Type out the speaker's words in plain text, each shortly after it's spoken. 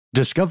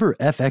Discover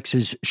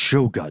FX's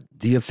Shogun,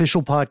 the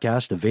official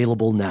podcast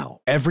available now.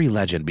 Every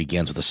legend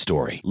begins with a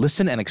story.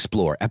 Listen and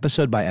explore,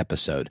 episode by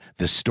episode,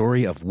 the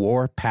story of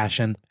war,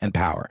 passion, and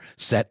power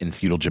set in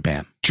feudal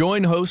Japan.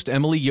 Join host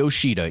Emily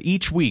Yoshida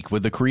each week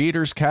with the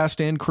creators,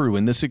 cast, and crew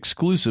in this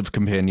exclusive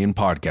companion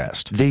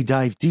podcast. They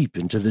dive deep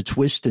into the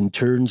twists and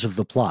turns of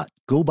the plot,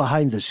 go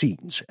behind the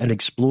scenes, and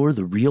explore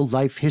the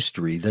real-life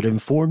history that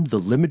informed the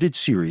limited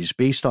series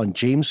based on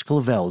James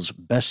Clavell's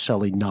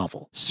best-selling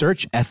novel.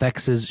 Search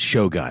FX's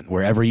Shogun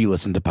wherever you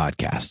listen to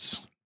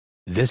podcasts.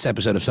 This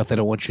episode of Stuff They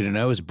Don't Want You to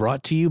Know is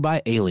brought to you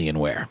by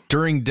Alienware.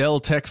 During Dell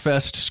Tech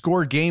Fest,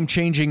 score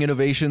game-changing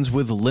innovations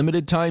with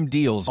limited-time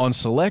deals on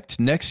select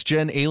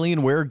next-gen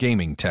Alienware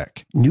gaming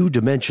tech. New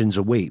dimensions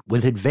await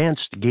with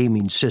advanced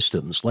gaming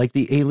systems like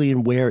the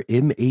Alienware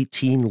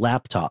M18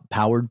 laptop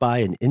powered by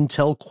an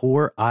Intel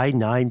Core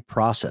i9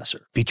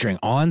 processor. Featuring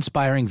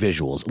awe-inspiring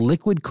visuals,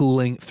 liquid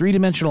cooling,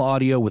 three-dimensional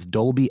audio with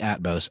Dolby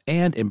Atmos,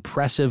 and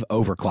impressive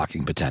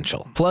overclocking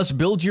potential. Plus,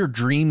 build your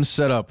dream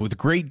setup with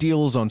great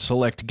deals on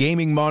select gaming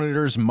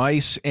monitors,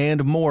 mice,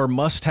 and more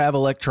must-have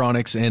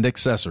electronics and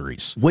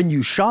accessories. When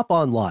you shop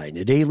online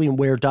at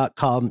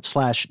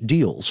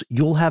alienware.com/deals,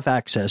 you'll have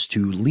access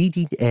to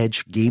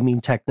leading-edge gaming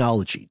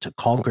technology to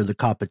conquer the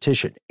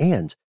competition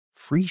and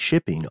free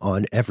shipping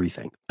on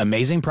everything.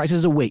 Amazing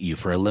prices await you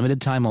for a limited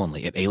time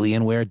only at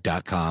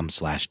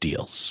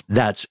alienware.com/deals.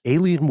 That's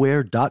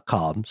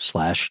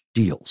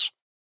alienware.com/deals.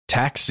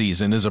 Tax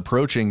season is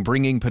approaching,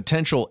 bringing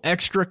potential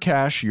extra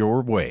cash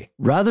your way.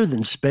 Rather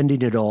than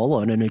spending it all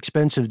on an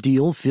expensive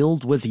deal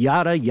filled with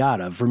yada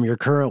yada from your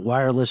current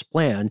wireless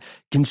plan,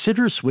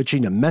 consider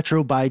switching to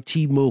Metro by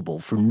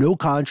T-Mobile for no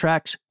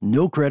contracts,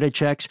 no credit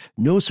checks,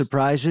 no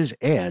surprises,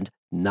 and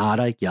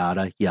nada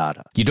yada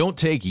yada. You don't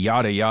take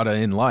yada yada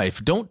in life.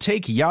 Don't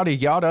take yada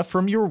yada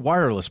from your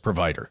wireless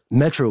provider.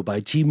 Metro by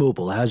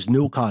T-Mobile has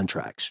no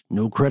contracts,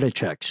 no credit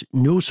checks,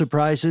 no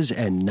surprises,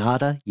 and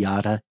nada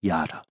yada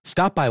yada.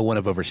 Stop by one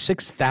of over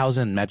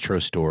 6,000 Metro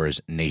stores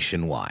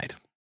nationwide.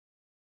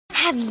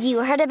 Have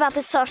you heard about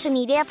the social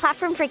media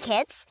platform for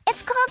kids?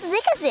 It's called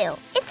Zigazoo.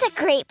 It's a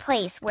great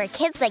place where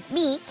kids like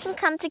me can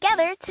come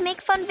together to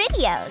make fun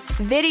videos.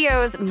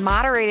 Videos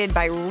moderated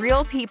by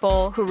real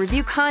people who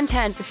review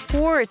content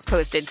before it's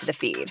posted to the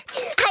feed.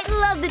 I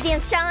love the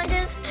dance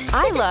challenges.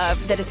 I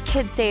love that it's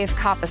Kid Safe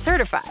COPPA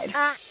certified.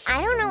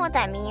 I don't know what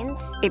that means.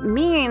 It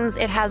means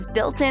it has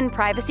built-in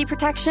privacy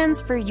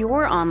protections for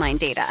your online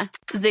data.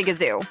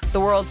 Zigazoo, the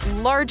world's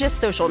largest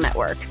social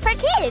network. For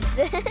kids.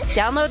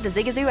 Download the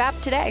Zigazoo app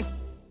today.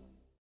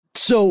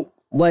 So,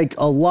 like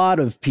a lot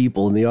of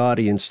people in the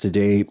audience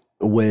today,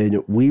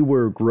 when we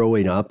were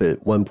growing up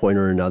at one point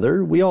or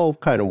another, we all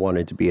kind of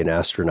wanted to be an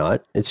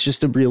astronaut. It's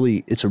just a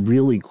really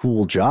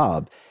cool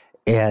job.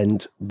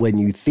 And when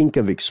you think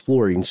of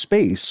exploring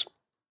space,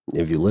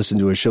 if you listen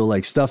to a show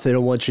like Stuff They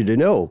Don't Want You to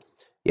Know,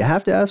 you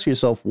have to ask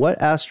yourself what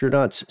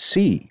astronauts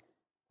see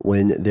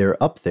when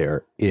they're up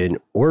there in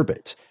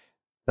orbit.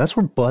 That's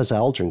where Buzz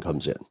Aldrin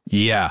comes in.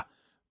 Yeah.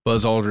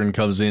 Buzz Aldrin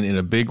comes in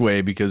a big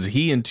way because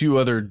he and two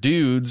other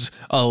dudes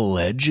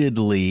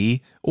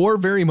allegedly, or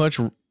very much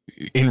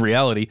in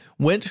reality,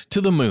 went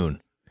to the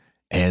moon.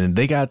 And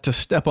they got to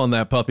step on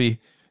that puppy,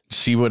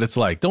 see what it's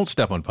like. Don't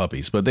step on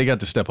puppies, but they got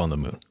to step on the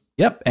moon.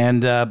 Yep,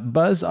 and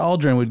Buzz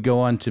Aldrin would go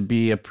on to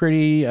be a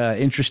pretty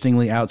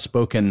interestingly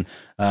outspoken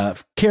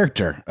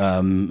character,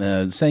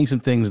 saying some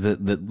things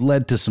that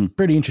led to some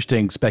pretty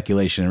interesting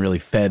speculation and really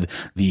fed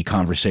the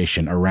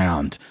conversation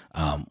around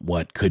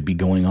what could be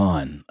going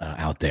on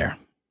out there.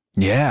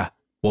 Yeah.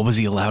 What was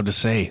he allowed to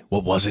say?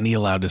 What wasn't he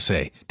allowed to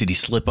say? Did he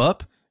slip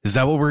up? Is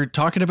that what we're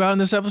talking about in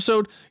this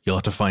episode? You'll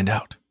have to find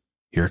out.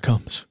 Here it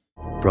comes.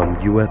 From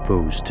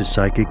UFOs to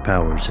psychic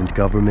powers and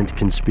government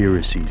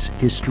conspiracies,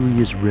 history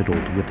is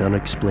riddled with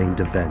unexplained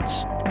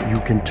events. You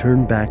can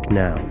turn back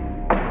now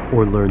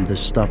or learn the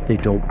stuff they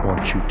don't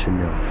want you to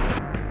know.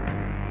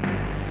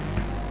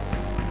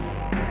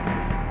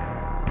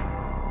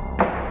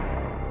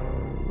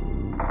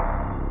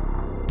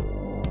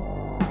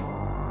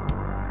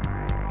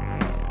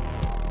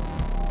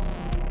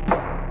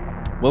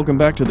 Welcome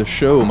back to the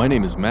show. My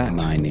name is Matt.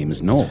 My name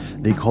is Noel.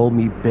 They call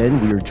me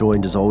Ben. We are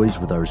joined, as always,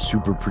 with our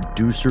super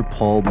producer,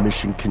 Paul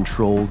Mission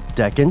Control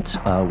Decant,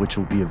 which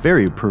will be a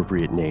very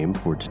appropriate name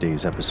for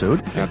today's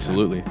episode.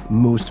 Absolutely.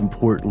 Most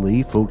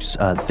importantly, folks,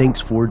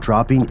 thanks for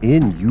dropping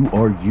in. You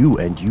are you,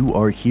 and you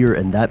are here,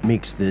 and that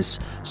makes this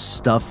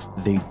stuff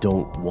they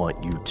don't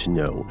want you to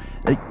know.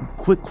 A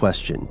quick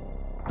question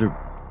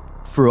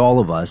for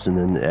all of us, and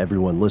then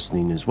everyone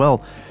listening as well.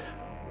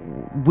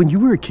 When you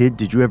were a kid,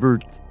 did you ever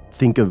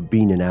think of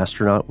being an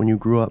astronaut when you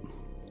grew up?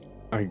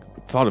 I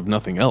thought of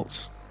nothing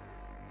else.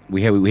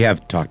 We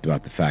have talked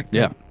about the fact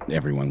that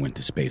everyone went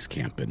to space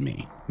camp but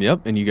me.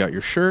 Yep, and you got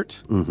your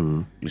shirt.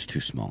 Mm-hmm. It was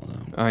too small,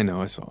 though. I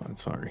know, I saw it.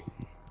 Sorry.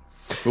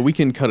 But we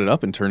can cut it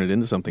up and turn it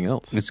into something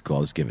else. It's cool.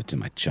 Let's give it to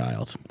my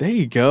child. There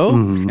you go.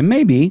 Mm-hmm. And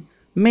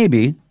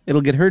maybe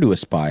it'll get her to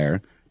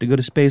aspire to go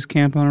to space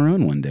camp on her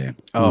own one day.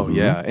 Oh,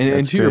 yeah.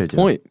 And to your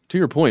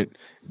point,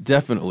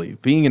 Definitely.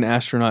 Being an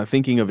astronaut,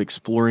 thinking of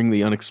exploring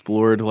the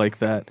unexplored like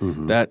that,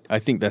 I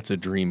think that's a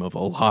dream of a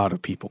lot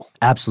of people.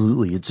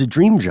 Absolutely. It's a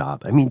dream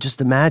job. I mean,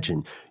 just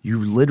imagine you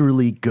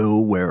literally go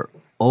where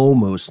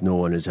almost no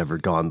one has ever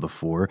gone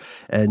before.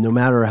 And no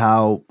matter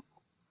how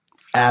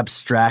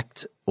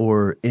abstract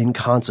or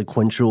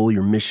inconsequential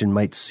your mission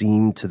might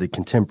seem to the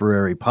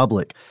contemporary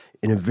public,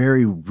 in a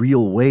very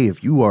real way,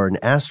 if you are an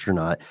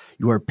astronaut,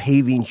 you are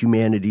paving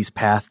humanity's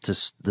path to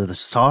the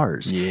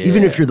stars. Yeah.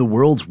 Even if you're the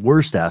world's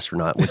worst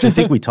astronaut, which I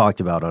think we talked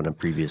about on a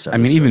previous episode.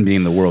 I mean, even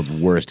being the world's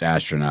worst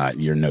astronaut,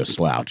 you're no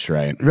slouch,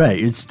 right? Right.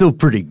 It's still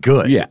pretty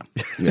good. Yeah.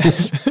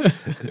 Yes.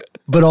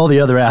 But all the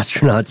other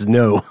astronauts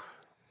know.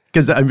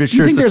 Because I'm sure Do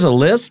you think there's a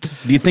list?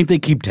 Do you think they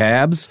keep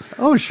tabs?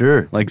 Oh,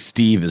 sure. Like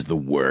Steve is the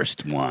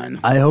worst one.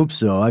 I hope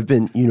so. I've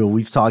been,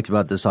 we've talked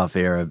about this off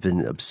air. I've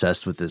been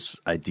obsessed with this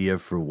idea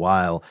for a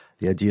while.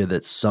 The idea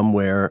that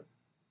somewhere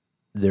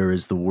there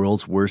is the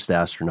world's worst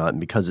astronaut,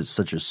 and because it's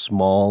such a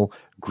small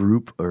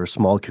group or a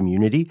small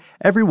community,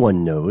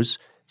 everyone knows.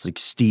 It's like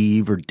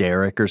Steve or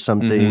Derek or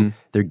something.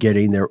 They're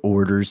getting their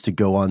orders to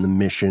go on the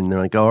mission.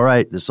 They're like, all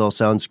right, this all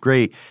sounds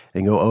great.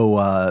 And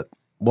go,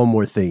 one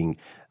more thing.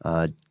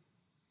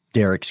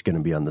 Derek's going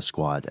to be on the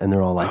squad. And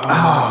they're all like,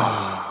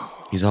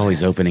 He's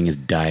always opening his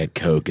Diet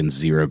Coke and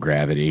zero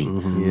gravity.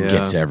 Yeah.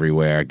 Gets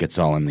everywhere, gets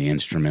all in the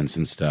instruments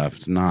and stuff.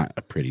 It's not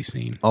a pretty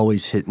scene.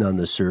 always hitting on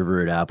the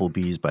server at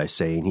Applebee's by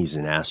saying he's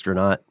an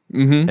astronaut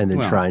and then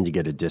trying to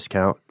get a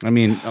discount. I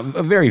mean,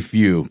 a very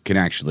few can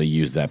actually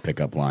use that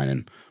pickup line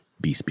and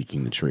be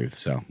speaking the truth.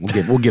 So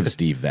we'll give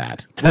Steve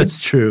that.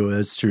 That's true.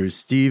 That's true.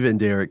 Steve and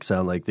Derek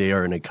sound like they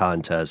are in a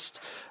contest.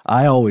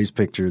 I always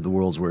picture the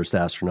world's worst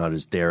astronaut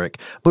as Derek.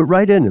 But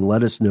write in and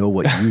let us know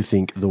what you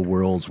think the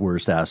world's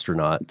worst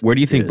astronaut Where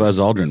do you think is. Buzz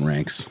Aldrin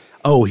ranks?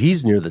 Oh,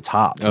 he's near the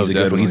top. Oh, He's a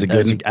good one. He's a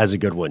good one. As a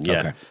good one, yeah.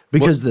 Okay.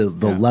 Because the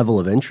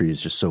level of entry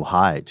is just so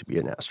high to be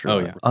an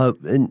astronaut.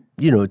 And,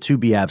 to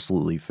be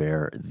absolutely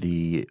fair,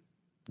 the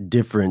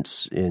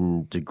difference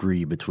in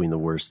degree between the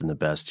worst and the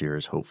best here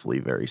is hopefully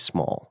very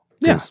small.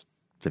 Yeah. 'Cause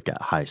they've got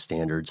high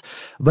standards.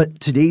 But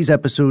today's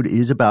episode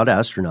is about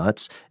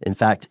astronauts. In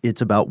fact,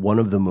 it's about one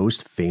of the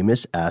most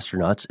famous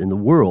astronauts in the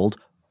world,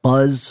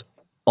 Buzz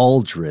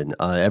Aldrin.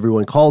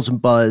 Everyone calls him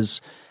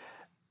Buzz.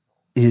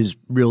 His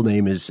real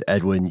name is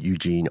Edwin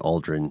Eugene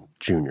Aldrin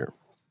Jr.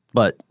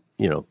 But,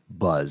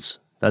 Buzz.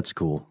 That's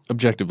cool.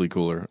 Objectively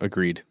cooler.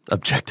 Agreed.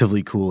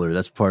 Objectively cooler.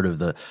 That's part of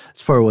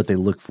what they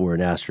look for in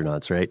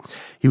astronauts, right?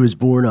 He was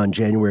born on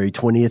January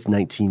 20th,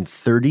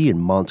 1930 in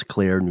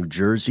Montclair, New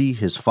Jersey.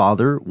 His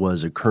father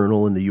was a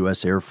colonel in the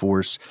U.S. Air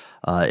Force,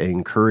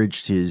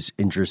 encouraged his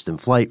interest in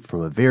flight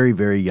from a very,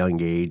 very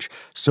young age,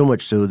 so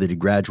much so that he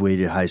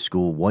graduated high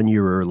school 1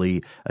 year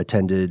early,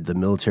 attended the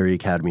military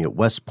academy at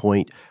West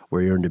Point,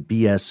 where he earned a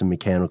BS in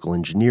mechanical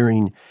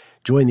engineering.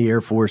 Joined the Air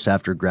Force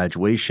after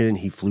graduation.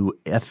 He flew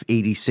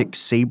F-86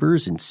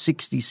 Sabres in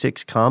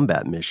 66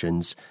 combat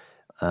missions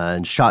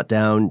and shot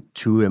down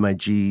 2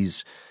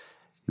 MiGs.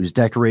 He was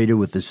decorated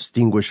with the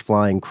Distinguished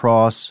Flying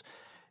Cross.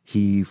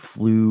 He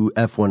flew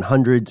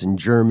F-100s in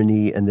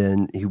Germany, and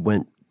then he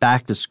went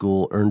back to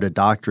school, earned a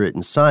doctorate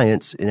in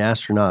science in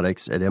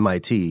astronautics at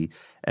MIT,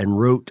 and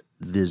wrote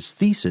this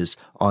thesis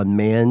on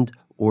manned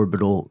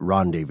orbital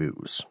rendezvous.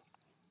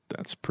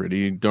 That's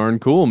pretty darn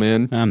cool,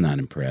 man. I'm not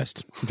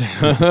impressed.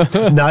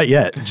 Not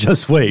yet.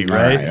 Just wait,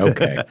 right? All right,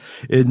 okay.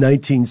 In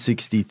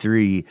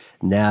 1963,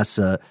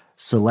 NASA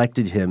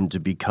selected him to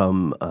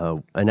become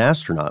an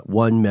astronaut,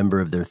 one member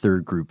of their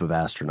third group of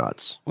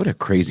astronauts. What a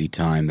crazy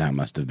time that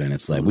must have been.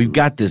 It's like, we've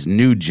got this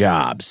new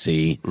job,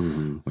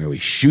 where we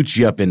shoot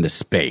you up into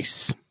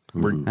space.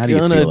 How do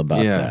you feel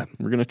about that?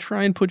 We're going to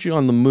try and put you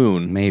on the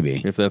moon.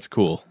 Maybe. If that's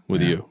cool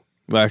with you.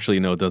 Well, actually,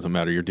 no, it doesn't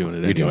matter. You're doing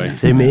it anyway. doing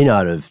it. They may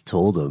not have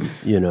told him,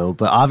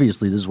 but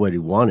obviously this is what he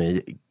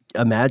wanted.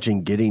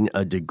 Imagine getting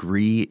a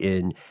degree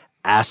in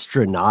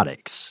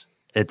astronautics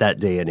at that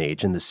day and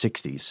age in the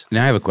 60s.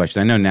 Now I have a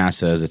question. I know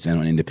NASA is its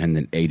own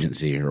independent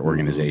agency or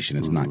organization.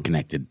 It's not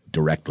connected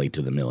directly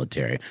to the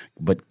military.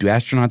 But do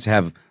astronauts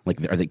have,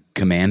 are they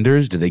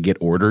commanders? Do they get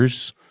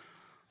orders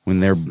when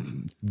they're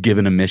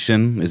given a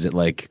mission? Is it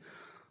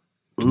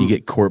can you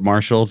get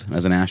court-martialed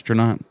as an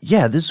astronaut?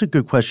 Yeah, this is a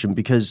good question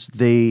because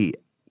they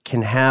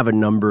can have a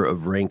number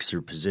of ranks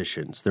or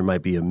positions. There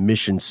might be a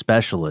mission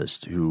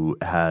specialist who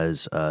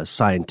has a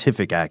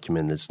scientific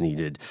acumen that's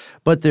needed,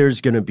 but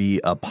there's going to be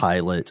a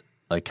pilot,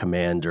 a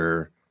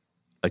commander,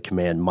 a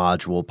command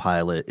module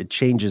pilot. It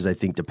changes, I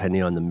think,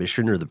 depending on the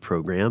mission or the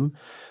program.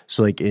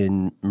 So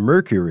in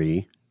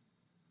Mercury,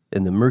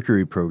 in the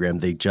Mercury program,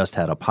 they just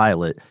had a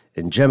pilot.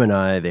 In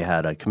Gemini, they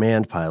had a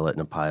command pilot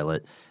and a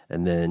pilot.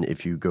 And then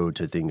if you go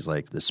to things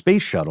like the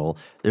space shuttle,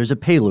 there's a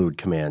payload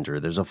commander,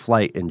 there's a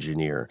flight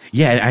engineer.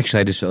 Yeah, actually,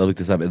 I just looked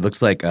this up. It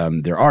looks like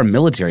there are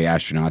military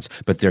astronauts,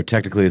 but they're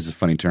technically, this is a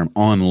funny term,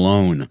 on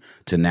loan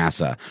to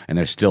NASA, and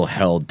they're still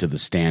held to the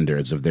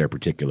standards of their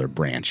particular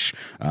branch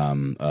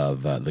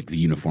of the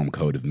Uniform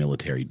Code of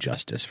Military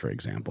Justice, for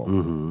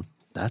example.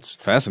 That's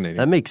Fascinating.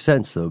 That makes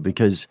sense, though,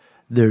 because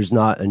there's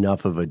not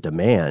enough of a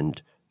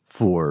demand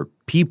for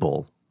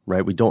people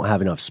right? We don't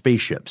have enough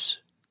spaceships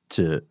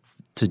to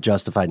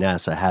justify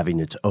NASA having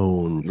its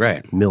own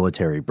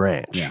military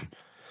branch. Yeah.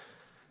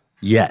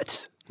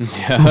 Yet.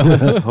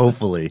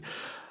 Hopefully.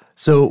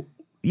 So,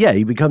 yeah,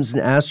 he becomes an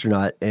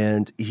astronaut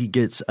and he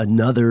gets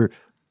another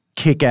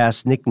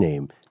kick-ass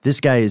nickname. This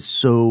guy is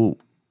so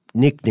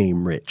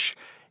nickname rich.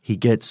 He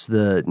gets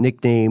the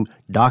nickname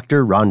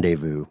Dr.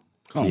 Rendezvous.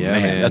 Oh,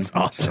 man, that's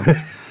awesome.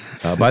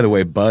 By the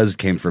way, Buzz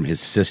came from his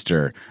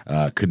sister,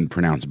 couldn't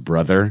pronounce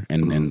brother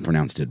and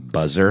pronounced it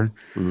buzzer.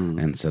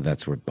 And so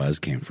that's where Buzz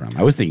came from.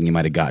 I was thinking he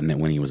might have gotten it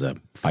when he was a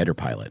fighter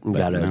pilot. But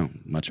Got a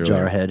much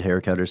earlier. jarhead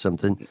haircut or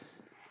something.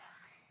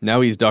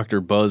 Now he's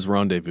Dr. Buzz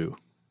Rendezvous.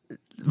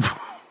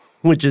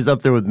 Which is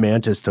up there with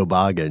Mantis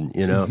Toboggan,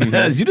 you know?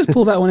 Did you just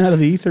pull that one out of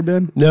the ether,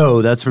 Ben?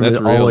 No, that's from That's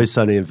real. Always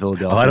Sunny in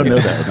Philadelphia. Oh, I don't know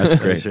that. That's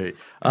great. That's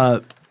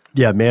right.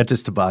 Yeah,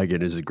 Mantis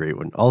Toboggan is a great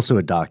one. Also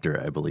a doctor,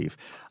 I believe.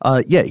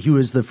 Yeah, he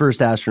was the first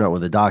astronaut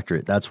with a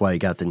doctorate. That's why he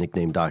got the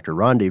nickname Dr.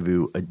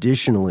 Rendezvous.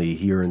 Additionally,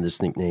 he earned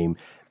this nickname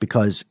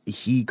because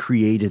he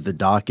created the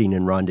docking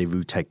and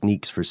rendezvous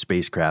techniques for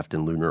spacecraft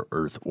in lunar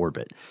Earth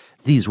orbit.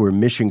 These were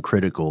mission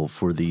critical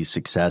for the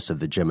success of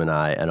the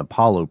Gemini and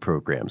Apollo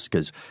programs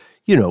because,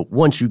 you know,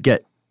 once you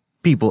get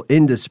people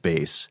into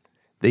space,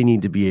 they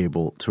need to be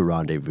able to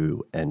rendezvous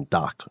and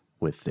dock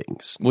with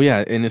things. Well,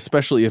 yeah, and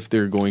especially if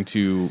they're going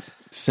to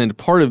send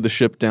part of the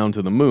ship down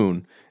to the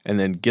moon and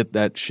then get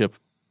that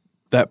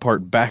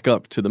part back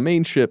up to the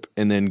main ship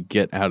and then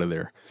get out of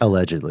there.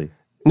 Allegedly.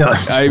 No,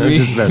 I I'm mean,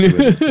 just messing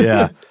with you.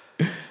 Yeah.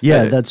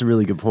 Yeah, that's a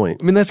really good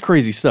point. I mean, that's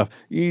crazy stuff.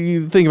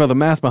 You think about the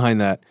math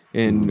behind that,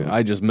 and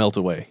I just melt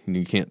away, and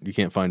you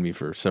can't find me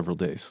for several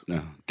days.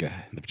 Oh, God.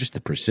 Just the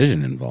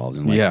precision involved.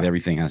 And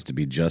everything has to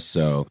be just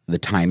so. The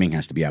timing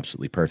has to be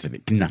absolutely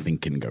perfect. Nothing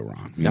can go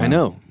wrong. I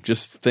know.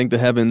 Just thank the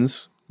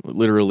heavens,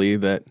 literally,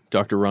 that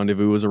Dr.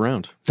 Rendezvous was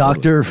around.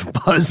 Dr.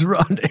 Buzz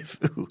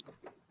Rendezvous.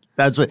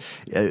 That's what,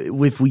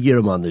 if we get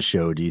him on the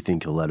show, do you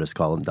think he'll let us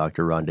call him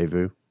Dr.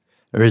 Rendezvous?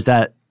 Or is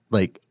that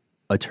like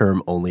a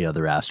term only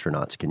other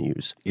astronauts can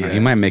use? Yeah. He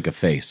might make a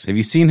face. Have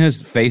you seen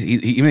his face?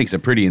 He makes a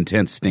pretty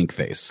intense stink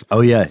face.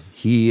 Oh, yeah.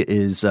 He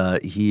is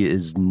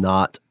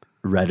not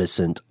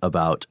reticent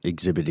about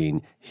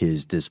exhibiting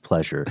his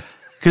displeasure.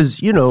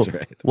 Because, you know,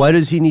 why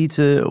does he need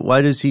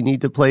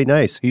to play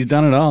nice? He's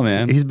done it all,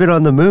 man. He's been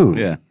on the moon.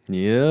 Yeah.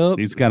 Yep.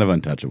 He's kind of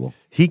untouchable.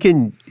 He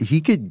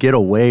could get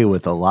away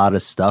with a lot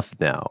of stuff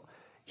now.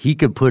 He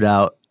could put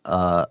out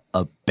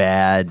a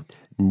bad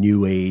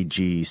new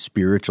agey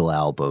spiritual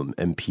album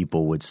and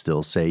people would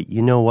still say,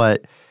 you know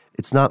what?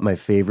 It's not my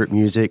favorite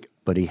music,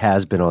 but he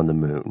has been on the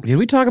moon. Did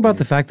we talk about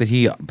the fact that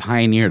he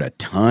pioneered a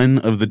ton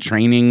of the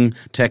training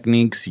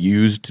techniques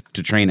used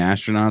to train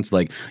astronauts?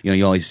 Like, you know,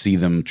 you always see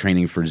them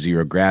training for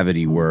zero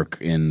gravity work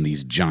in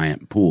these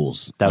giant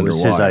pools. That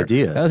underwater. was his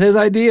idea. That was his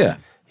idea.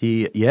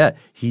 He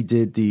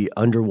did the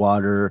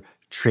underwater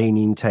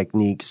training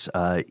techniques.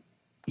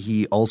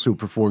 He also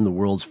performed the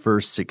world's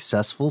first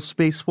successful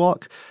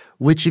spacewalk,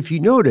 which, if you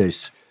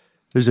notice,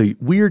 there's a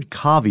weird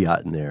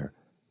caveat in there.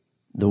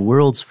 The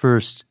world's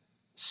first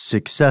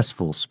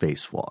successful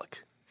spacewalk.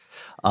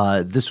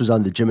 This was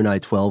on the Gemini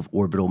 12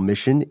 orbital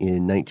mission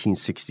in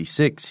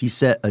 1966. He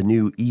set a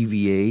new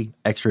EVA,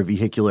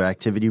 extravehicular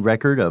activity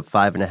record of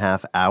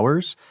 5.5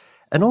 hours.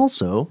 And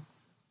also,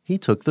 he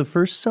took the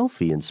first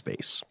selfie in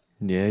space.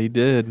 Yeah, he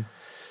did.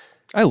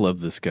 I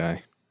love this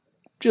guy.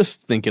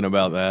 Just thinking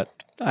about that,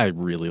 I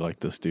really like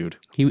this dude.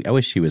 I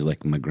wish he was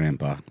like my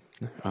grandpa.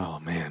 Oh,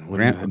 man.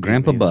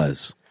 Grandpa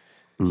Buzz.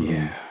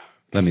 Yeah.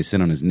 Let me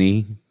sit on his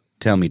knee,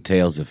 tell me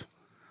tales of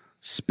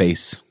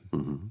space,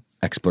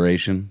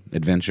 exploration,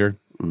 adventure.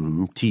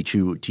 Teach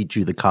you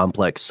the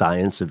complex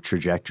science of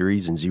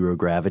trajectories and zero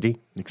gravity.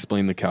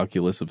 Explain the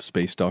calculus of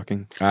space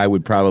docking. I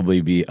would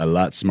probably be a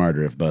lot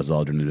smarter if Buzz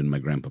Aldrin had been my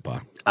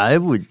grandpapa. I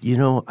would,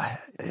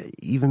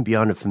 even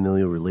beyond a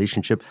familial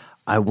relationship,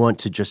 I want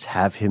to just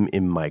have him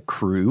in my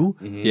crew.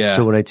 Yeah.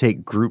 So when I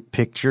take group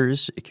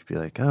pictures, it could be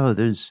like, oh,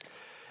 there's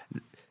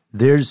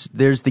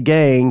the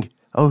gang.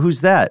 Oh,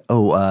 who's that?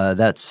 Oh,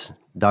 that's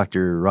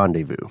Dr.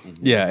 Rendezvous.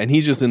 Yeah, and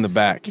he's just in the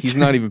back. He's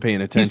not even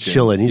paying attention. He's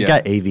chilling. He's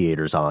got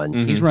aviators on.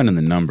 He's running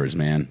the numbers,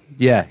 man.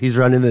 Yeah, he's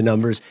running the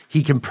numbers.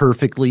 He can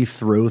perfectly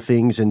throw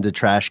things into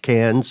trash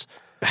cans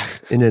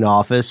in an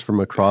office from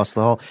across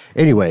the hall.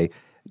 Anyway,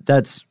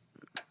 that's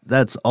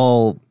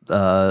all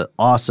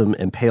awesome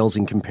and pales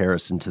in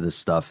comparison to the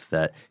stuff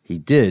that he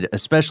did,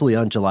 especially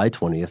on July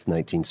 20th,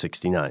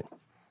 1969.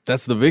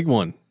 That's the big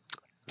one.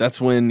 That's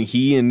when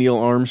he and Neil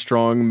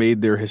Armstrong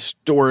made their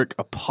historic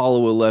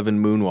Apollo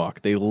 11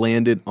 moonwalk. They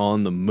landed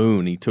on the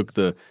moon. He took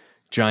the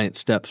giant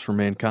steps for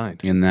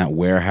mankind. In that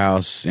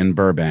warehouse in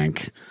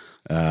Burbank,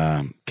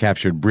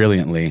 captured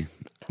brilliantly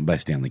by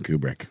Stanley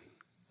Kubrick.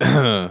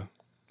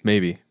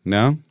 Maybe.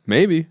 No?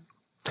 Maybe.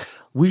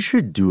 We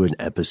should do an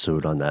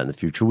episode on that in the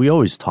future. We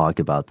always talk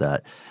about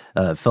that.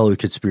 fellow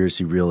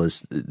conspiracy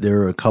realists,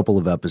 there are a couple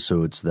of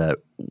episodes that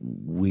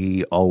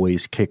we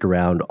always kick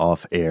around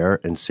off air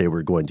and say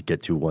we're going to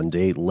get to one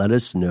day. Let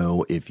us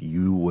know if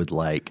you would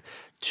like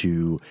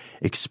to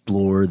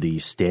explore the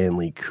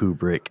Stanley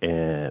Kubrick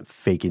and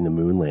faking the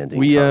moon landing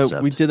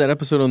concept. We did that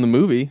episode on the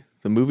movie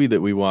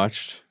that we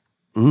watched.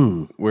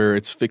 Where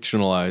it's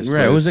fictionalized.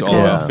 Right, what was it all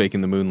called? about faking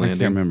the moon I landing.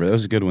 can't remember. That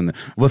was a good one.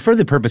 Well, for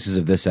the purposes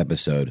of this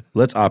episode,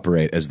 let's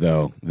operate as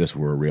though this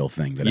were a real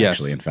thing that Yes.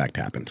 actually, in fact,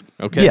 happened.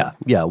 Okay.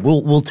 Yeah.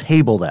 We'll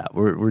table that.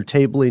 We're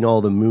tabling all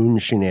the moon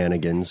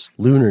shenanigans,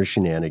 lunar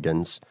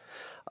shenanigans,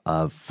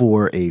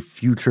 for a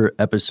future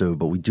episode.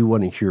 But we do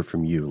want to hear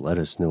from you. Let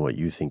us know what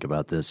you think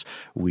about this.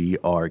 We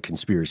are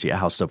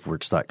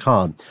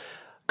conspiracy@howstuffworks.com.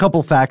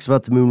 Couple facts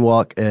about the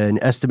moonwalk. An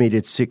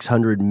estimated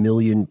 600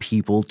 million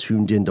people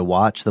tuned in to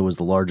watch. That was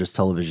the largest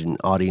television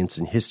audience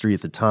in history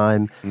at the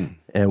time.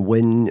 And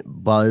when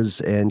Buzz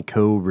and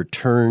co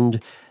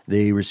returned,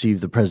 they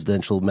received the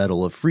Presidential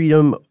Medal of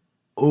Freedom.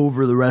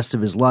 Over the rest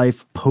of his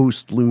life,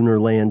 post-lunar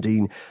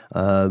landing,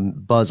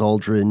 Buzz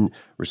Aldrin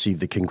received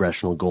the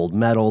Congressional Gold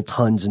Medal,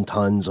 tons and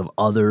tons of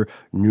other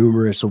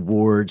numerous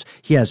awards.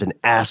 He has an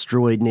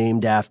asteroid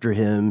named after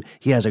him.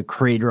 He has a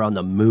crater on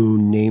the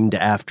moon named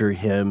after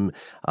him.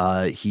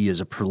 He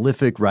is a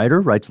prolific writer,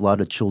 writes a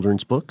lot of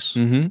children's books,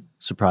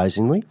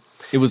 surprisingly.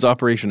 It was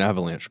Operation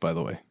Avalanche, by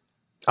the way.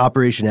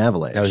 Operation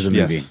Avalanche. That was the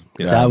movie.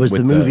 Yeah. That was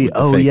the movie. with the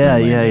Oh, fake yeah.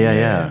 moon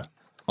landing.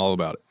 All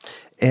about it.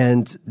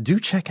 And do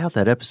check out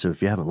that episode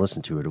if you haven't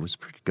listened to it. It was a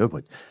pretty good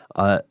one.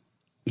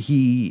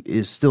 He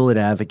is still an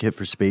advocate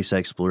for space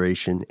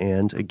exploration.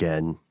 And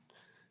again,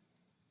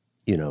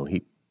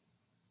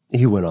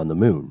 he went on the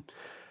moon.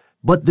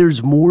 But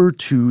there's more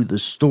to the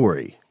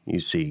story, you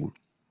see.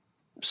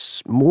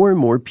 More and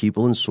more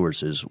people and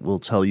sources will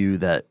tell you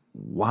that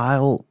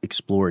while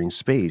exploring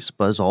space,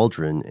 Buzz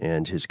Aldrin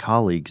and his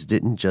colleagues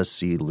didn't just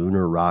see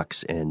lunar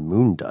rocks and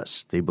moon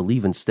dust. They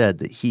believe instead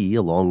that he,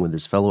 along with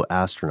his fellow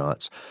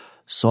astronauts,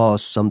 saw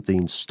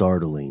something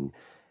startling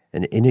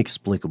and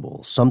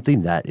inexplicable,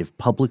 something that, if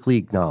publicly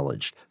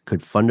acknowledged,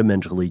 could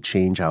fundamentally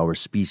change our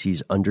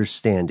species'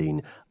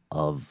 understanding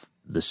of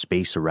the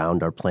space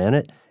around our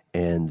planet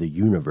and the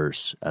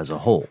universe as a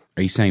whole.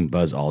 Are you saying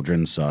Buzz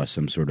Aldrin saw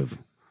some sort of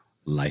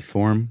life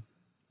form?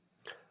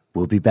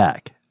 We'll be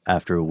back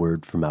after a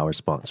word from our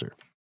sponsor.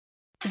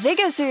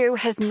 Zigazoo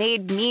has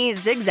made me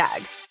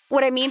zigzag.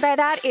 What I mean by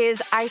that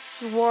is I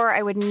swore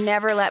I would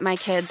never let my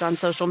kids on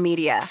social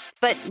media,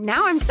 but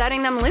now I'm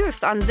setting them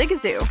loose on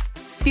Zigazoo.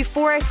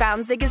 Before I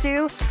found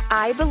Zigazoo,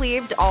 I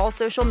believed all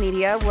social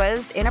media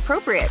was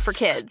inappropriate for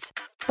kids.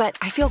 But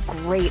I feel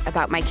great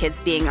about my kids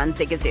being on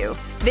Zigazoo.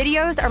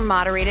 Videos are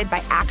moderated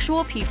by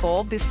actual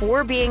people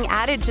before being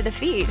added to the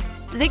feed.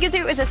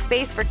 Zigazoo is a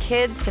space for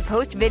kids to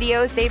post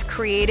videos they've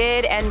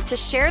created and to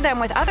share them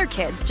with other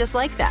kids just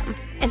like them.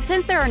 And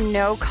since there are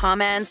no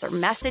comments or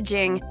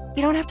messaging,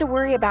 you don't have to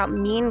worry about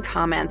mean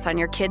comments on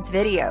your kids'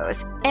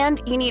 videos.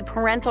 And you need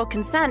parental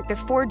consent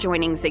before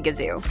joining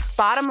Zigazoo.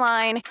 Bottom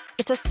line,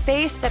 it's a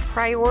space that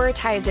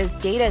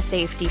prioritizes data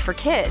safety for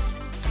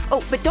kids.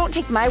 Oh, but don't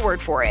take my word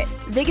for it.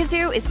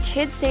 Zigazoo is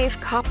KidSafe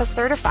COPPA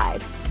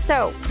certified.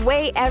 So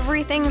weigh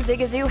everything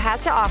Zigazoo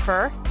has to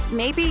offer.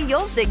 Maybe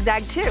you'll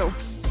zigzag too.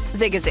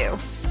 Zigazoo,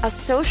 a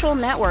social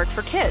network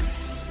for kids.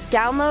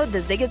 Download the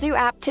Zigazoo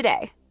app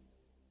today.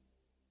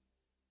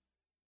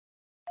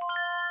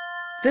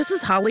 This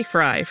is Holly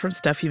Fry from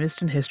Stuff You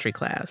Missed in History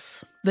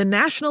class. The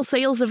national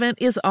sales event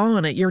is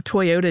on at your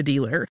Toyota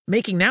dealer,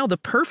 making now the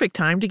perfect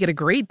time to get a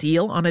great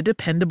deal on a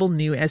dependable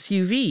new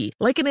SUV,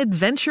 like an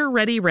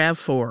adventure-ready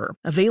RAV4.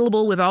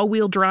 Available with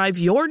all-wheel drive,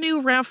 your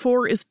new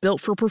RAV4 is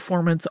built for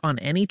performance on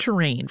any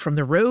terrain, from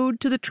the road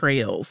to the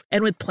trails.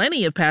 And with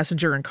plenty of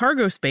passenger and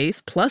cargo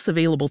space, plus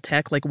available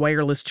tech like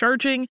wireless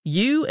charging,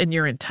 you and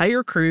your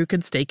entire crew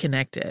can stay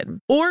connected.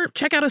 Or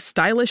check out a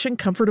stylish and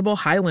comfortable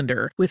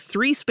Highlander with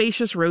 3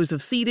 spacious rows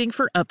of seating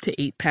for up to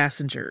 8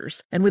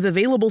 passengers. And with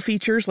available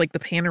features like the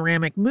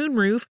panoramic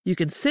moonroof, you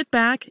can sit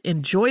back,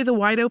 enjoy the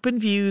wide open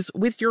views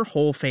with your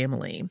whole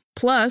family.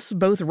 Plus,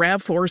 both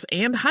RAV4s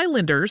and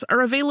Highlanders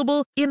are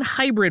available in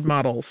hybrid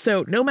models,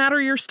 so no matter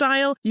your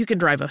style, you can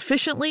drive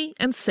efficiently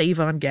and save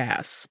on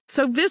gas.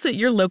 So visit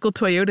your local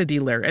Toyota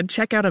dealer and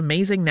check out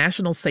amazing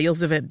national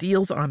sales event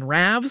deals on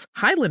RAVs,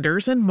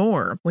 Highlanders, and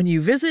more when you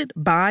visit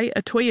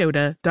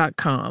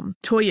buyatoyota.com.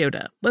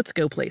 Toyota, let's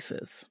go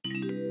places.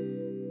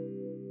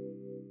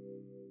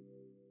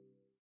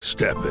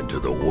 Step into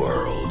the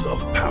world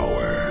of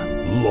power,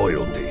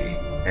 loyalty,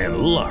 and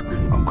luck.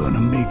 I'm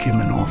gonna make him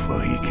an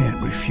offer he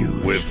can't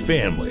refuse. With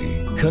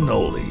family,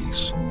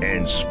 cannolis,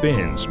 and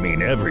spins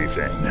mean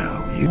everything.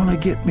 Now, you wanna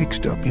get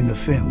mixed up in the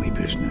family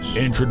business.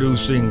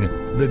 Introducing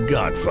The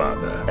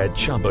Godfather at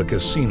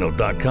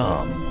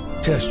ChumbaCasino.com.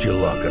 Test your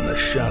luck in the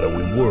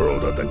shadowy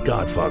world of The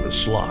Godfather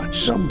slot.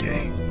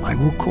 Someday, I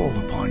will call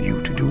upon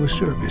you to do a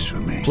service for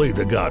me. Play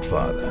The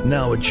Godfather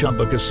now at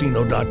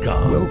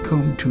ChumbaCasino.com.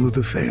 Welcome to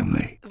the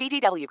family.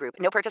 VGW Group.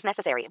 No purchase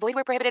necessary. Void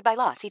where prohibited by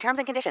law. See terms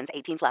and conditions.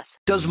 18+.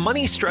 Does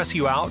money stress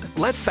you out?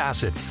 Let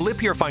Facet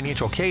flip your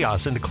financial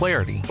chaos into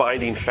clarity.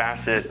 Finding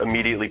Facet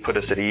immediately put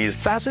us at ease.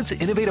 Facet's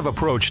innovative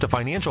approach to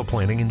financial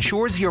planning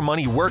ensures your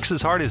money works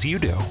as hard as you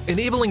do,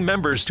 enabling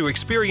members to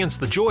experience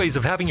the joys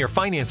of having your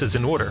finances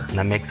in order. And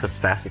that makes us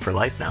Facet for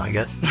life now, I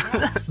guess.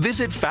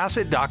 Visit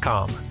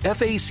Facet.com,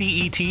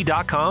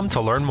 FACET.com to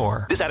learn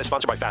more. This ad is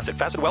sponsored by Facet.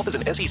 Facet Wealth is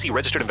an SEC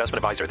registered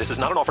investment advisor. This is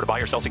not an offer to buy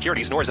or sell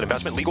securities, nor is it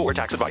investment, legal, or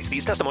tax advice.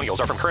 These testimonials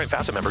are from current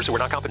Facet members who are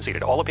not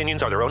compensated. All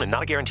opinions are their own and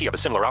not a guarantee of a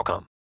similar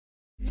outcome.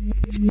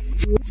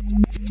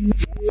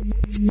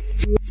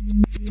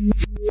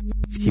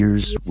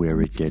 Here's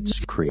where it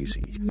gets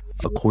crazy.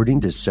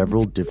 According to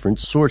several different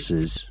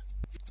sources,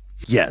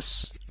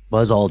 yes,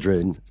 Buzz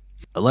Aldrin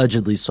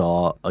allegedly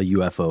saw a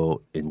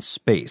UFO in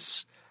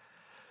space.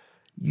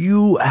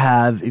 You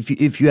have,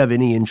 if you have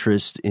any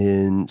interest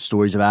in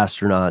stories of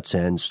astronauts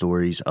and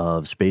stories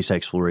of space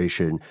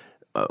exploration,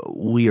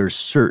 we are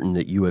certain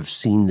that you have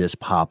seen this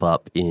pop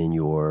up in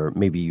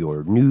maybe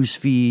your news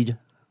feed,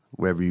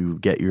 wherever you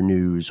get your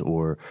news,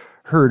 or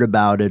heard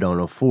about it on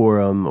a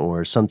forum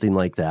or something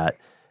like that.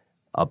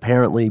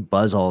 Apparently,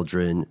 Buzz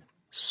Aldrin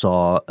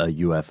saw a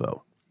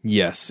UFO.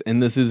 Yes,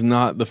 and this is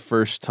not the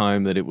first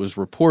time that it was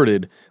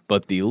reported,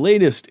 but the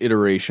latest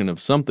iteration of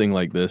something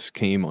like this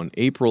came on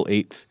April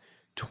 8th,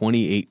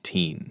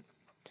 2018.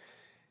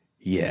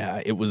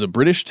 Yeah, it was a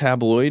British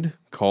tabloid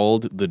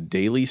called the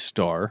Daily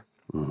Star,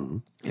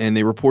 and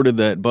they reported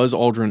that Buzz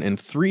Aldrin and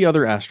 3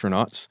 other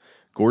astronauts,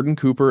 Gordon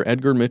Cooper,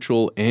 Edgar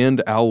Mitchell,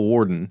 and Al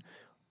Worden,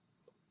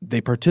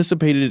 they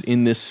participated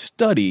in this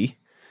study,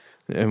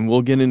 and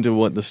we'll get into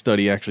what the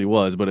study actually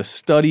was, but a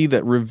study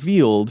that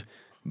revealed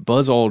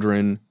Buzz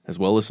Aldrin, as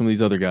well as some of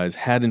these other guys,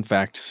 had in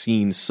fact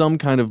seen some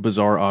kind of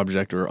bizarre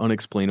object or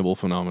unexplainable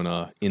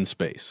phenomena in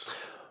space.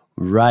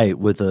 Right,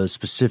 with a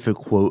specific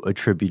quote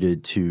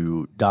attributed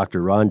to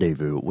Dr.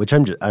 Rendezvous, which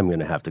I'm going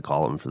to have to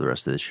call him for the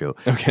rest of this show.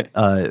 Okay.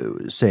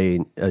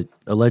 Saying,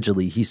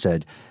 allegedly, he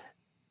said,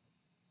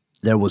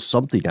 "There was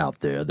something out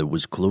there that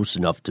was close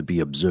enough to be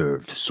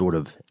observed, sort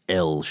of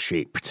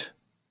L-shaped."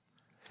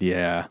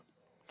 Yeah.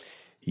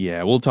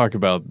 Yeah, we'll talk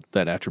about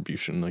that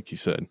attribution, like you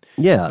said.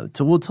 Yeah,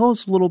 well, tell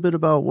us a little bit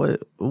about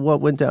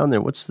what went down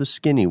there. What's the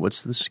skinny?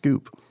 What's the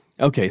scoop?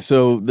 Okay,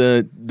 so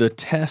the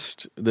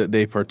test that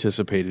they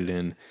participated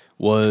in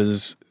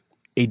was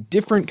a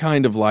different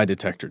kind of lie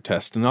detector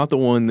test, not the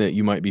one that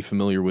you might be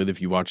familiar with if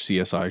you watch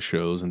CSI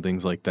shows and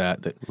things like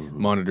that, that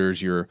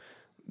monitors your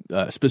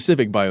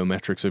specific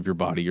biometrics of your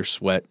body, your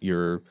sweat,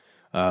 your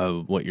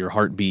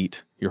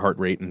heartbeat, your heart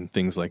rate, and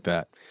things like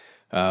that.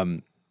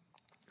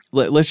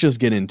 Let's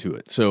just get into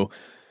it. So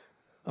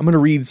I'm going to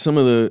read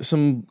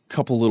some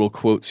couple little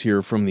quotes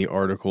here from the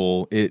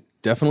article. It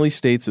definitely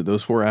states that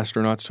those 4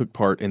 astronauts took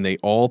part and they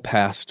all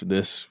passed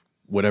this,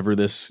 whatever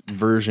this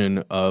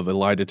version of a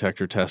lie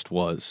detector test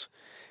was.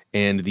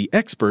 And the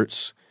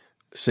experts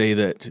say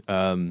that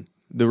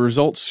the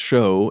results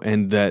show,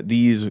 and that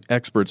these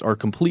experts are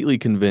completely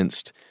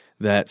convinced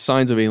that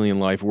signs of alien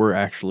life were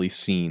actually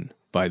seen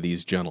by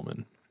these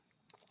gentlemen.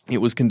 It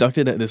was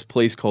conducted at this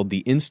place called the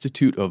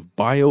Institute of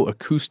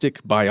Bioacoustic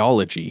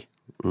Biology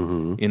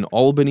in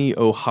Albany,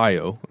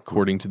 Ohio,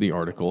 according to the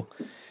article.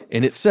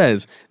 And it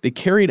says they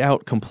carried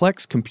out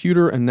complex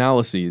computer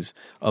analyses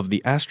of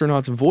the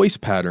astronauts' voice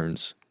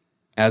patterns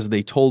as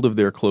they told of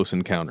their close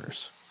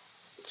encounters.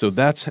 So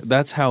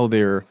that's how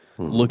they're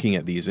looking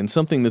at these. And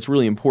something that's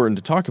really important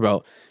to talk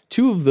about,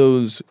 2 of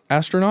those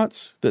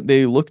astronauts that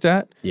they looked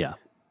at,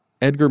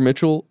 Edgar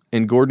Mitchell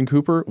and Gordon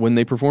Cooper, when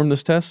they performed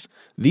this test,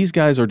 these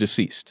guys are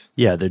deceased.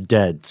 Yeah, they're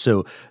dead.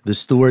 So the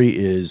story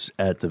is,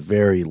 at the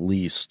very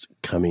least,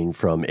 coming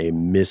from a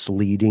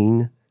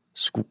misleading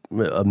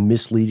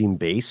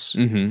base,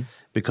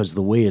 because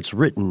the way it's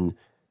written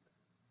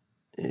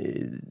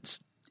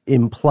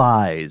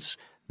implies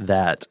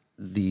that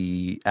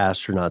the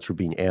astronauts were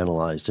being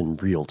analyzed in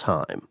real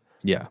time.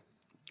 Yeah.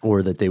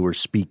 Or that they were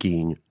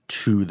speaking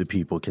to the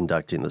people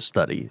conducting the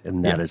study,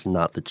 and that is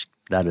not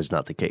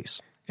the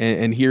case.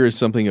 And here is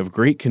something of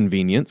great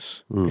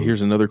convenience.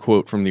 Here's another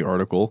quote from the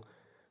article.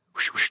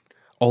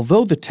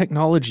 Although the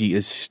technology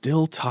is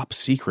still top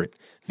secret,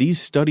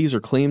 these studies are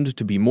claimed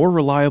to be more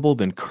reliable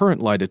than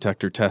current lie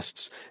detector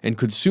tests and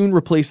could soon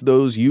replace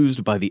those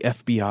used by the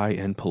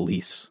FBI and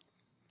police.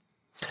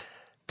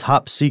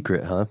 Top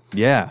secret, huh?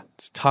 Yeah,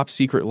 it's top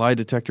secret lie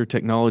detector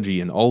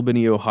technology in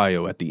Albany,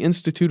 Ohio at the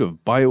Institute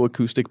of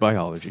Bioacoustic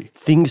Biology.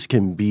 Things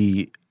can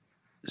be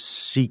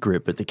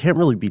secret, but they can't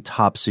really be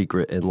top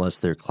secret unless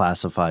they're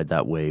classified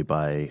that way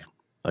by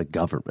a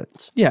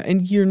government. Yeah,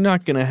 and you're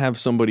not going to have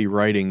somebody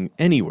writing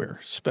anywhere,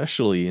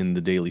 especially in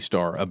the Daily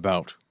Star,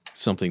 about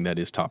something that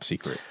is top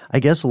secret. I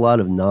guess a lot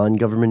of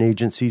non-government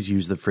agencies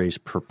use the phrase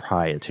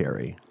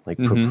proprietary, like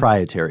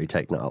proprietary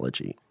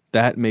technology.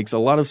 That makes a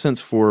lot of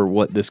sense for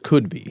what this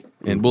could be,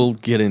 and we'll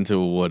get into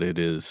what it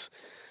is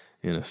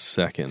in a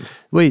second.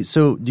 Wait,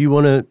 so do you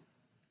want to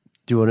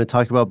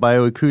talk about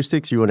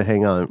bioacoustics, or you want to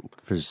hang on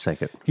for a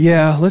second?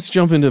 Yeah, let's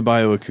jump into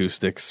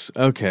bioacoustics.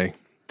 Okay.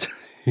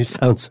 You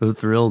sound so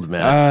thrilled,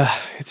 man.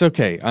 It's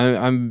okay.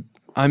 I'm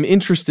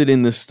interested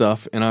in this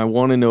stuff, and I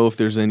want to know if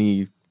there's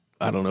any,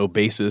 I don't know,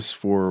 basis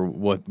for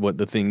what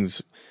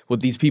these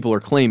people are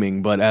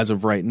claiming. But as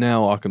of right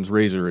now, Occam's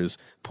razor is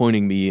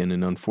pointing me in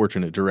an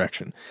unfortunate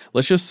direction.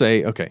 Let's just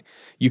say, okay,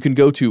 you can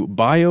go to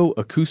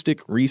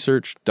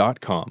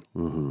bioacousticresearch.com.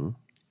 Mm-hmm.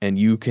 And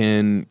you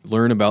can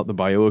learn about the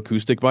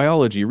Bioacoustic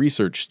Biology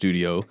Research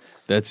Studio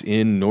that's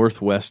in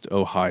Northwest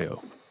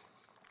Ohio.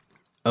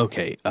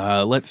 Okay,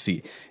 let's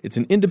see. It's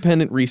an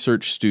independent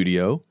research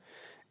studio,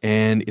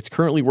 and it's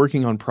currently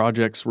working on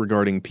projects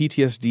regarding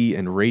PTSD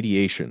and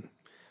radiation.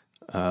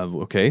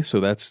 Okay, so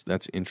that's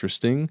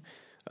interesting.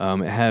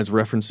 It has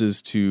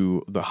references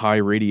to the high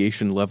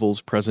radiation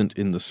levels present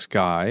in the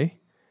sky.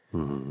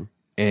 Mm-hmm.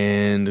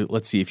 And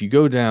let's see, if you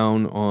go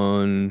down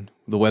on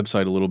the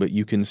website a little bit,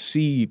 you can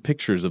see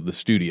pictures of the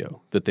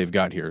studio that they've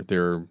got here.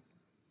 Their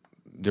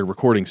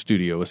recording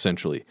studio,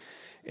 essentially.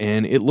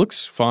 And it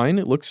looks fine.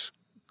 It looks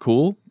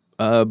cool,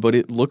 but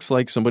it looks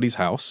like somebody's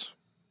house,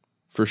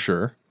 for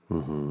sure.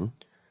 Mm-hmm.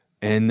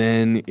 And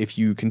then if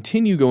you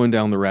continue going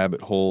down the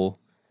rabbit hole,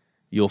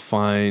 you'll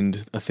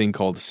find a thing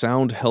called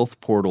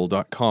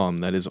soundhealthportal.com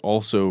that is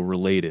also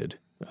related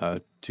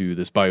to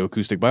this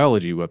bioacoustic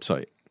biology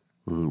website.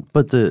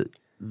 But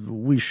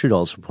we should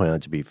also point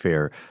out, to be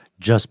fair,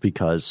 just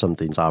because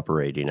something's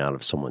operating out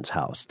of someone's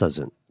house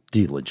doesn't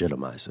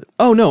delegitimize it.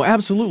 Oh, no,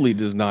 absolutely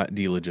does not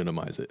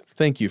delegitimize it.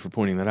 Thank you for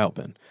pointing that out,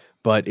 Ben.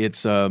 But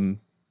it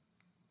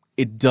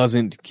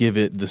doesn't give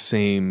it the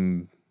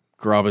same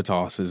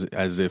gravitas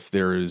as if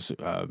there is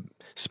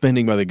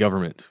spending by the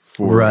government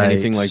for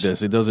anything like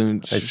this. It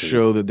doesn't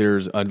show that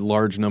there's a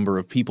large number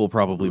of people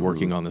probably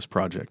working on this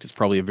project. It's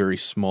probably a very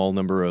small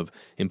number of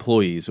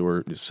employees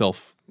or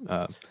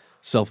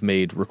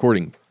self-made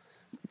recording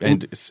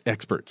and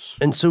experts.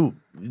 And so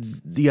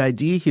the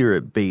idea here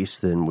at base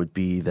then would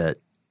be that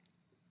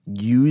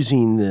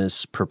using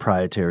this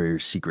proprietary or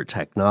secret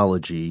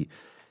technology,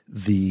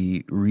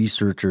 the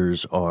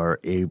researchers are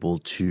able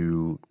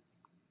to,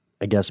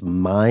 I guess,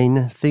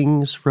 mine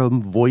things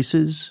from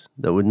voices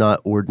that would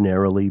not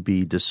ordinarily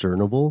be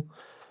discernible.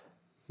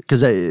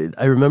 Because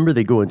I remember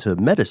they go into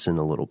medicine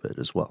a little bit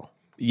as well.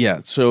 Yeah,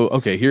 so,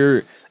 okay,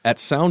 here at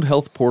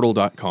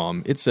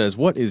soundhealthportal.com, it says,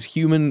 what is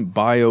human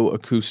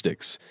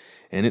bioacoustics?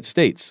 And it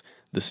states,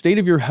 the state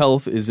of your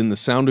health is in the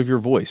sound of your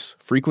voice.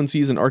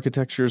 Frequencies and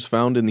architectures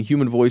found in the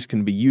human voice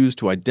can be used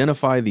to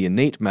identify the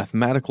innate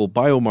mathematical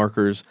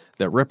biomarkers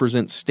that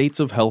represent states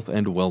of health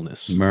and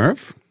wellness.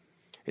 Murph?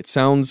 It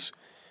sounds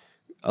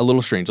a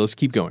little strange. Let's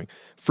keep going.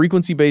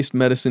 Frequency-based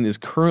medicine is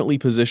currently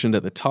positioned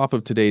at the top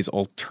of today's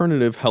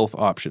alternative health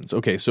options.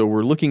 Okay, so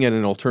we're looking at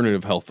an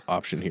alternative health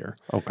option here.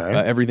 Okay.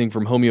 Everything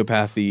from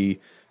homeopathy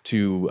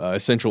to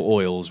essential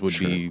oils would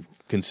be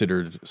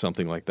considered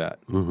something like that.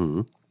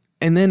 Mm-hmm.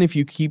 And then if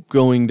you keep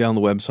going down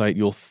the website,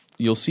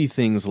 you'll see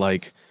things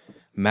like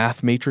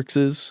math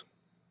matrices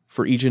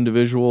for each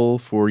individual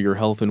for your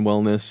health and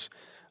wellness,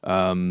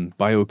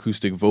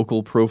 bioacoustic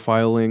vocal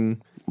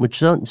profiling. Which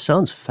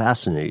sounds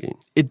fascinating.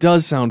 It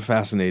does sound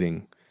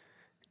fascinating.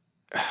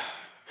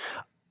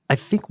 I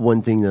think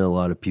one thing that a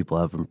lot of people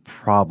have a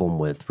problem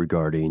with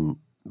regarding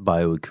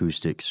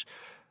bioacoustics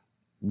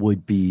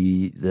would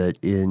be that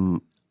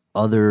in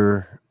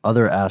other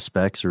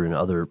aspects or in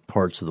other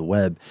parts of the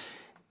web,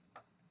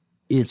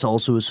 it's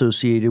also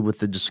associated with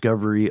the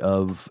discovery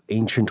of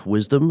ancient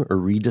wisdom or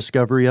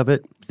rediscovery of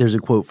it. There's a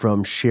quote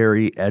from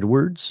Sherry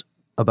Edwards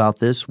about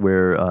this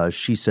where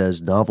she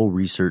says, novel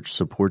research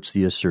supports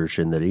the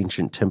assertion that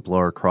ancient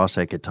Templar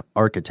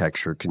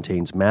cross-architecture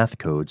contains math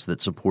codes that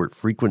support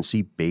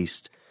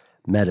frequency-based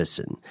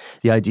medicine.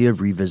 The idea of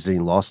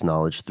revisiting lost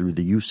knowledge through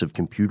the use of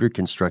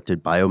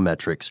computer-constructed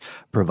biometrics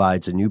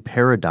provides a new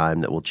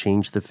paradigm that will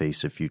change the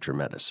face of future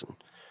medicine.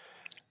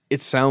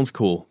 It sounds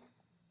cool.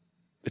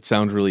 It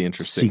sounds really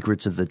interesting.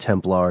 Secrets of the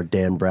Templar,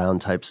 Dan Brown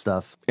type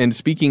stuff. And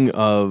speaking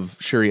of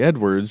Sherry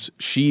Edwards,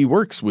 she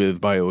works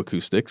with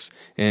bioacoustics,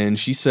 and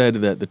she said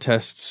that the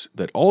tests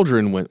that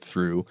Aldrin went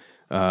through,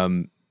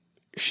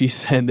 she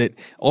said that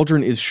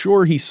Aldrin is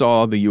sure he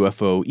saw the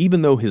UFO,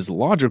 even though his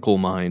logical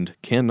mind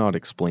cannot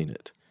explain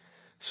it.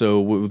 So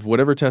with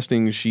whatever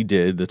testing she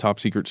did, the top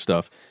secret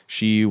stuff,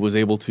 she was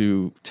able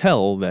to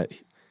tell that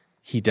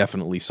he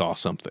definitely saw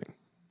something.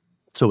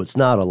 So it's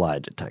not a lie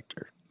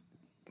detector.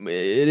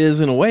 It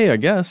is in a way, I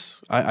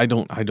guess. I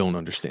don't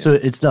understand. So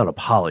it's not a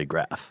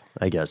polygraph,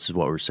 I guess, is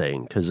what we're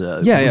saying. Because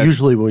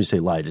usually when we say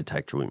lie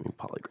detector, we mean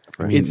polygraph,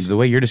 right? I mean, the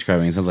way you're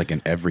describing it sounds like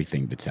an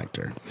everything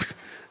detector.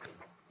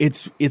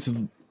 It's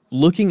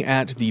looking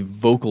at the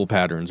vocal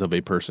patterns of a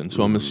person.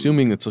 So I'm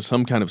assuming it's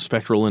some kind of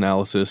spectral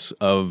analysis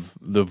of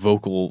the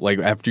vocal. Like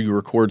after you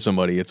record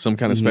somebody, it's some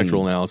kind of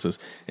spectral analysis.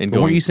 And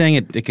weren't you saying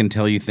it can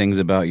tell you things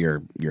about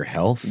your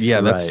health?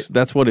 Yeah,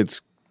 that's what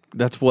it's.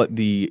 That's what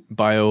the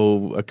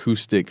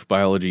Bioacoustic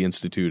Biology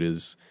Institute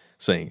is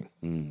saying.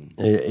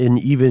 And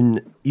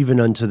even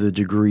unto the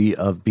degree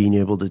of being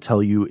able to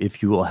tell you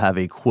if you will have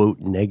a, quote,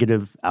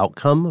 negative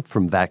outcome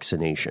from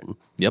vaccination.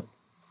 Yep.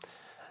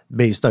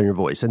 Based on your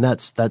voice. And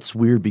that's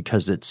weird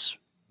because it's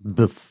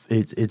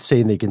It's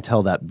saying they can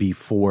tell that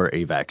before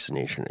a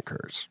vaccination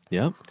occurs.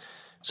 Yep.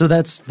 So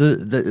that's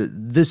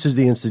this is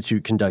the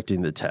institute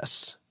conducting the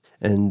tests,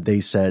 and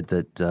they said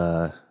that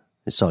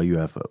they saw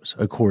UFOs,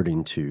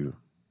 according to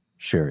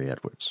Sherry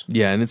Edwards.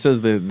 Yeah, and it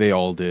says that they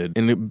all did.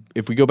 And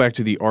if we go back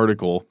to the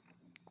article,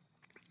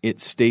 it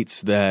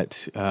states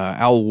that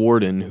Al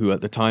Warden, who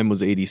at the time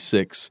was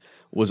 86,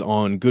 was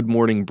on Good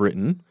Morning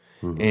Britain,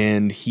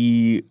 and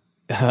he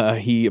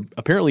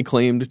apparently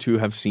claimed to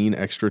have seen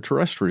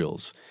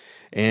extraterrestrials.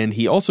 And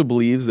he also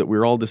believes that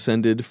we're all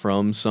descended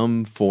from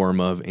some form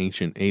of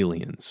ancient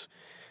aliens.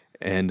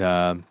 And,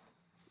 I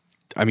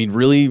mean,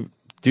 really,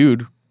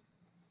 dude,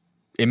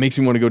 it makes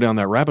me want to go down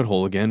that rabbit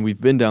hole again. We've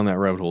been down that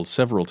rabbit hole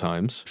several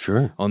times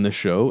on this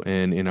show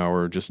and in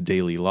our just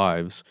daily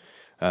lives.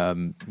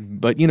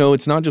 But, you know,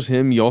 it's not just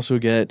him. You also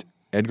get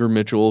Edgar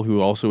Mitchell,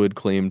 who also had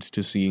claimed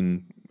to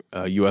seen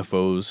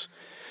UFOs.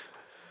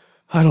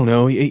 I don't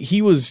know.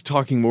 He was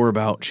talking more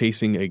about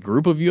chasing a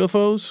group of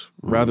UFOs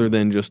rather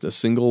than just a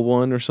single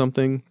one or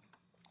something.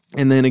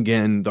 And then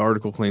again, the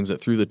article claims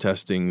that through the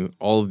testing,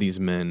 all of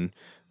these men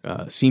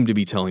seem to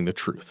be telling the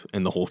truth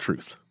and the whole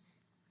truth.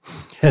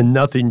 And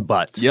nothing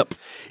but. Yep.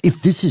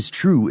 If this is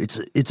true,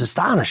 it's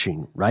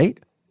astonishing, right?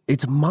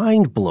 It's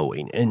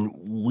mind-blowing. And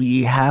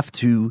we have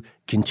to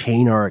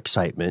contain our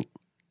excitement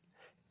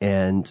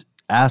and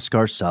ask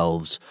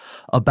ourselves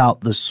about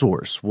the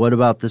source. What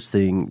about this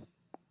thing?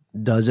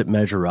 Does it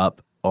measure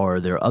up? Are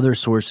there other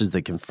sources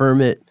that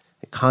confirm it,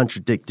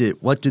 contradict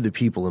it? What do the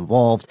people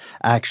involved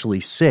actually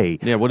say?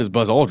 Yeah, what does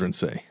Buzz Aldrin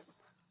say?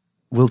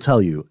 We'll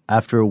tell you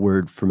after a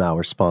word from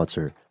our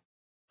sponsor.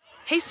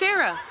 Hey,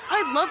 Sarah,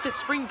 I loved that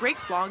spring break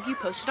vlog you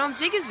posted on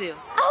Zigazoo.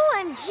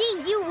 OMG,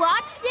 you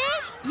watched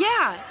it?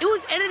 Yeah, it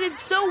was edited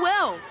so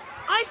well.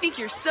 I think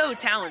you're so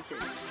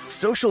talented.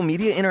 Social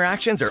media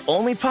interactions are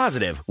only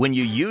positive when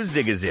you use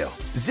Zigazoo.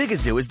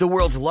 Zigazoo is the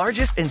world's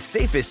largest and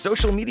safest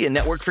social media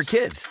network for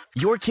kids.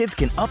 Your kids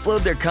can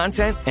upload their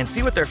content and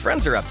see what their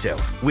friends are up to.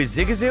 With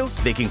Zigazoo,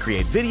 they can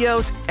create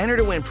videos, enter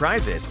to win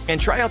prizes,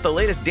 and try out the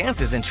latest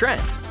dances and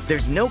trends.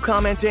 There's no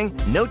commenting,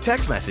 no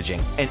text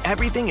messaging, and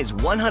everything is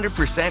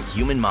 100%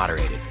 human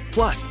moderated.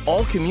 Plus,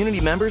 all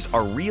community members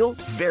are real,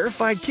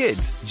 verified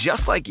kids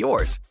just like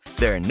yours.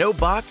 There are no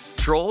bots,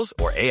 trolls,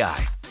 or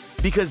AI.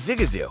 Because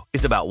Zigazoo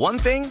is about one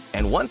thing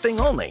and one thing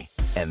only,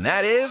 and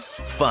that is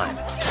fun.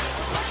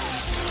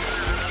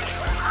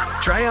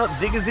 Try out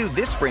Zigazoo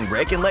this spring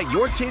break and let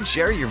your kids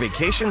share your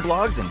vacation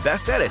blogs and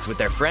best edits with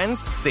their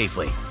friends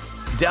safely.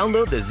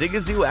 Download the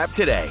Zigazoo app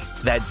today.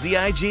 That's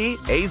Zigazoo.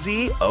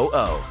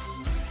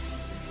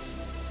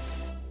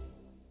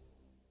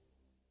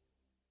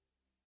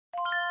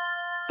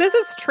 This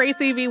is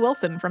Tracy V.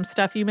 Wilson from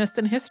Stuff You Missed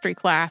in History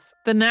Class.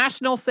 The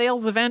national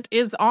sales event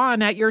is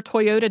on at your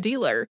Toyota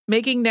dealer,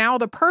 making now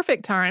the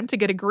perfect time to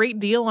get a great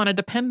deal on a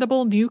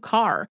dependable new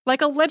car.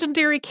 Like a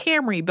legendary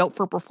Camry built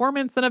for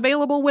performance and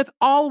available with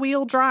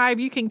all-wheel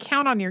drive, you can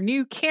count on your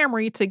new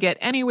Camry to get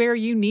anywhere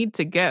you need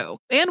to go.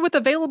 And with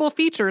available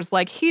features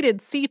like heated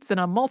seats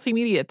and a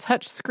multimedia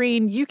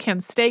touchscreen, you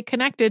can stay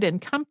connected in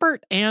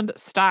comfort and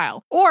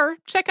style. Or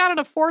check out an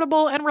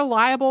affordable and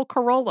reliable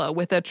Corolla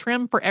with a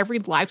trim for every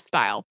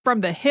lifestyle.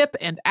 From the hip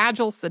and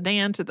agile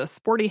sedan to the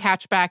sporty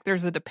hatchback,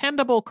 there's a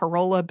dependable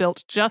Corolla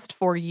built just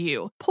for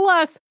you.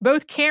 Plus,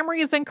 both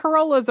Camrys and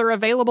Corollas are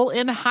available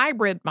in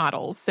hybrid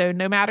models, so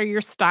no matter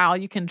your style,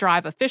 you can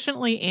drive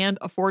efficiently and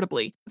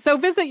affordably. So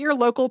visit your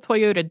local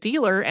Toyota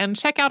dealer and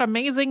check out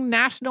amazing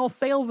national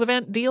sales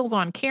event deals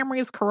on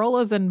Camrys,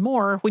 Corollas, and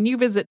more when you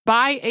visit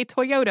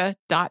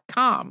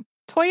buyatoyota.com.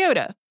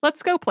 Toyota,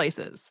 let's go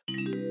places.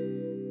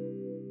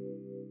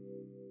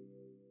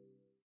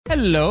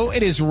 Hello,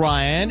 it is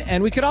Ryan,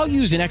 and we could all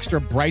use an extra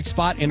bright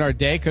spot in our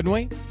day, couldn't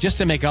we? Just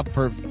to make up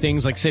for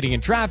things like sitting in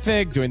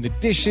traffic, doing the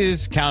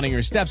dishes, counting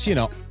your steps, you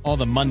know, all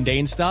the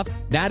mundane stuff.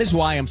 That is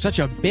why I'm such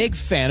a big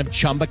fan of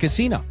Chumba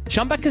Casino.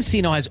 Chumba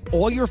Casino has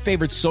all your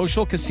favorite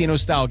social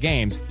casino-style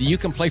games that you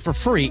can play for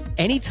free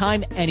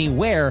anytime,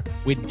 anywhere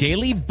with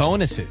daily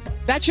bonuses.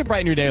 That should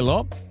brighten your day a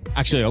little.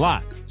 Actually, a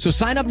lot. So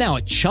sign up now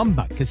at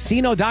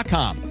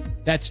ChumbaCasino.com.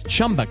 That's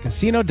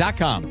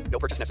ChumbaCasino.com. No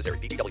purchase necessary.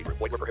 VGW Group.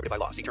 Void where prohibited by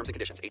law. See terms and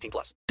conditions.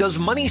 18+. Does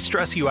money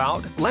stress you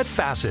out? Let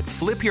Facet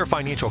flip your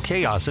financial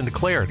chaos into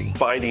clarity.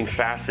 Finding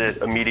Facet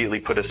immediately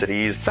put us at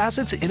ease.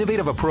 Facet's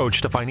innovative approach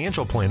to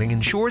financial planning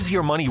ensures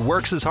your money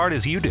works as hard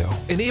as you do,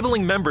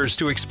 enabling members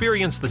to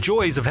experience the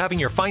joys of having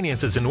your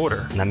finances in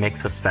order. And that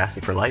makes us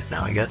Facet for life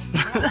now, I guess.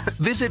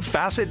 Visit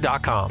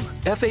Facet.com,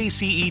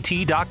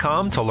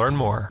 FACET.com to learn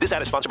more. This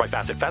ad is sponsored by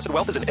Facet. Facet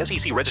Wealth is an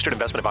SEC registered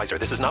investment advisor.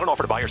 This is not an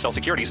offer to buy or sell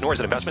securities, nor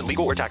is it investment,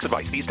 legal, or tax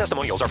advice. These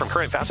testimonials are from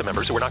current Facet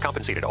members who are not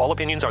compensated. All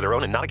opinions are their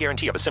own and not a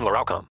guarantee of a similar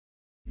outcome.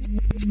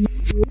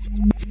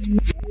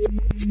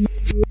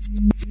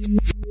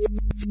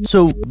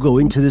 So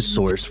going to this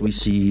source, we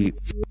see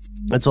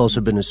it's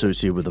also been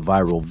associated with a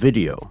viral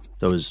video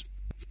that was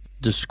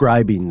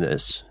describing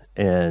this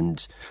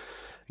and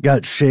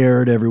got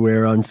shared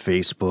everywhere on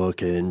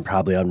Facebook and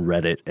probably on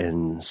Reddit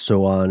and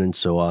so on and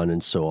so on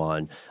and so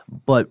on.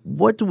 But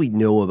what do we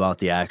know about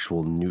the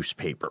actual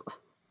newspaper?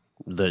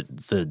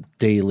 the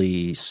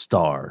Daily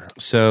Star.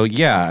 So,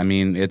 yeah, I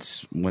mean,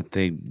 it's what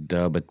they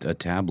dub a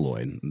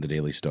tabloid, the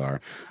Daily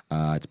Star.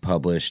 It's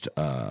published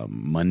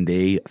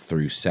Monday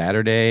through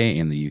Saturday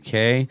in the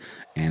UK,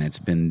 and it's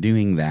been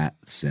doing that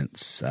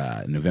since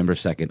November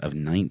 2nd of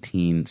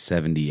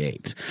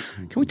 1978.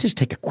 Can we just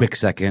take a quick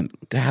second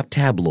to have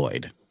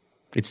tabloid?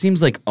 It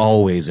seems like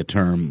always a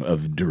term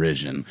of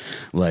derision,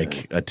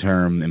 like a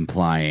term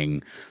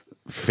implying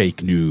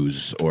fake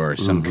news or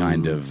some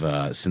kind of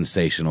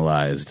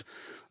sensationalized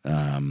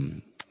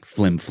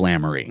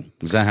flim-flammery.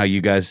 Is that how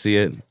you guys see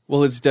it?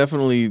 Well, it's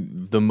definitely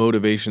the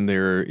motivation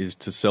there is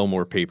to sell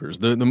more papers.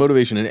 The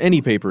motivation in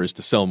any paper is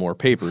to sell more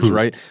papers,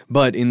 right?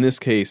 But in this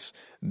case,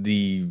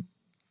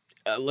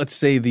 let's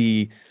say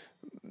the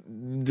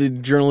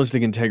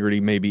journalistic integrity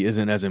maybe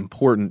isn't as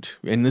important.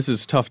 And this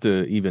is tough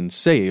to even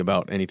say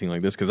about anything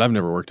like this because I've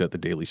never worked at the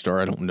Daily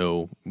Star. I don't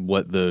know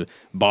what the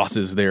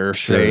bosses there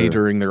say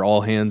during their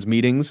all-hands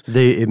meetings.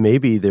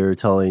 Maybe they're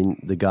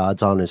telling the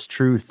God's honest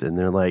truth, and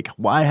they're like,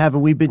 why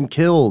haven't we been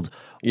killed?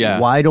 Yeah.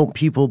 Why don't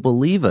people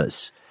believe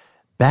us?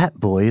 Bat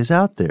Boy is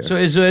out there. So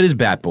it is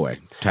Bat Boy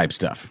type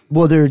stuff.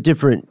 Well, there are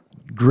different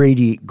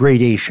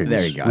gradations,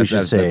 there you go. we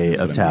should say,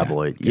 of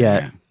tabloid.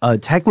 Yeah.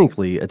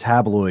 Technically, a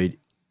tabloid,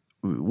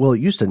 well, it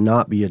used to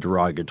not be a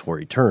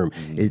derogatory term.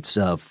 It's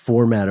a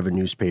format of a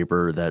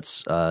newspaper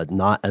that's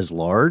not as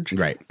large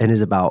and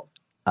is about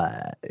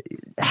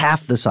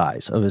half the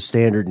size of a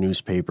standard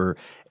newspaper,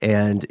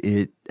 and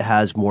it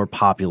has more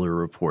popular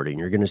reporting.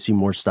 You're going to see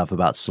more stuff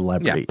about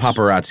celebrities. Yeah,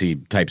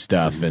 paparazzi type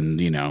stuff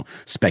and,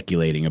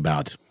 speculating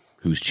about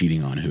who's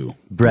cheating on who.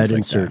 Bread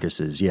and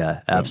circuses,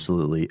 yeah,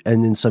 absolutely.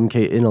 And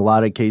in a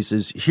lot of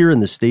cases, here in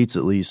the States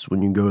at least,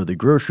 when you go to the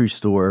grocery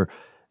store,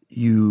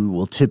 you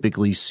will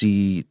typically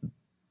see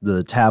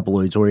the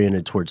tabloids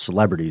oriented towards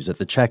celebrities at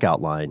the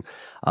checkout line.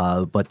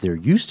 But there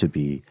used to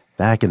be,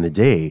 back in the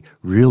day,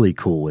 really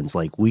cool ones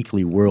like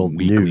Weekly World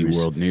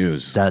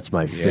News. That's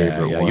my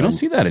favorite one. You don't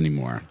see that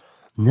anymore.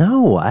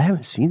 No, I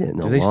haven't seen it in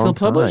a long time. Do they still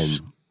publish?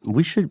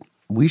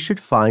 We should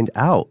find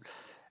out.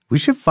 We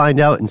should find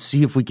out and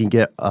see if we can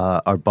get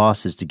our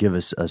bosses to give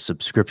us a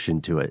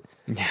subscription to it.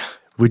 Yeah.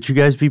 Would you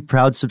guys be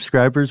proud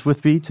subscribers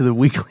with me to the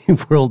Weekly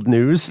World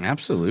News?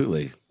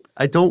 Absolutely.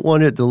 I don't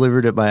want it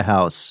delivered at my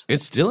house.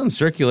 It's still in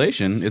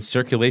circulation. Its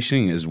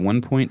circulation is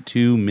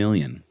 1.2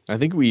 million. I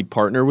think we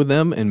partner with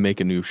them and make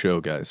a new show,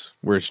 guys,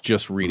 where it's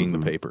just reading the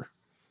paper.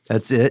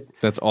 That's it?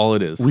 That's all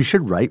it is. We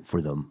should write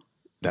for them.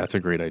 That's a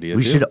great idea,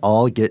 We should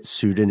all get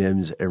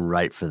pseudonyms and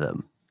write for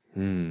them.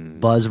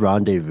 Buzz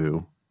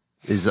Rendezvous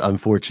is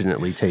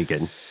unfortunately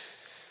taken.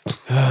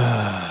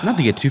 Not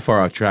to get too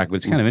far off track, but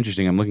it's kind of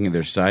interesting. I'm looking at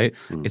their site.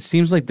 It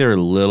seems like they're a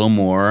little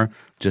more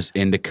just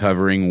into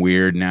covering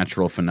weird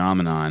natural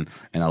phenomenon.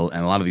 And a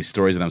lot of these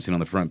stories that I'm seeing on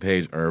the front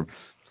page are,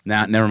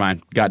 never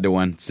mind. Got to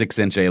one.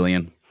 6-inch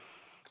alien.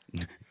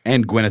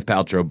 And Gwyneth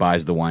Paltrow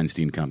buys the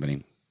Weinstein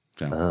Company.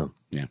 So,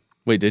 yeah.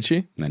 Wait, did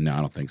she? No, I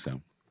don't think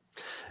so.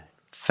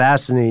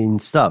 Fascinating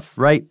stuff,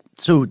 right?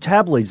 So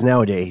tabloids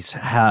nowadays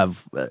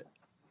have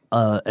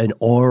an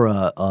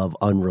aura of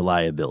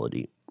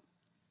unreliability.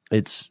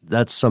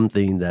 That's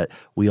something that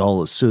we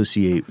all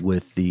associate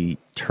with the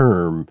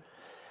term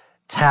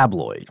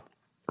tabloid.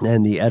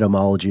 And the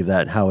etymology of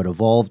that and how it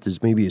evolved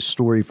is maybe a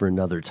story for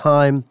another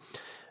time.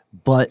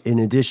 But in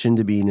addition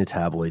to being a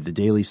tabloid, the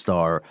Daily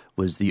Star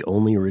was the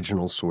only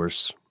original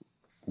source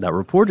that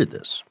reported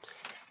this.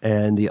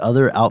 And the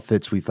other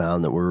outfits we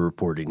found that were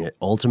reporting it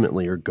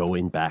ultimately are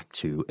going back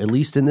to, at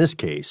least in this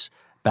case,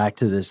 back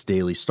to this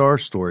Daily Star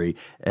story.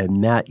 And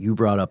Matt, you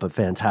brought up a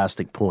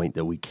fantastic point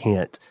that we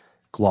can't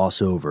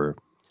gloss over,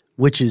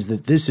 which is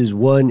that this is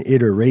one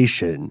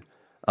iteration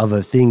of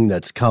a thing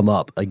that's come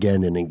up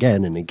again and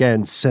again and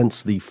again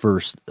since the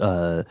first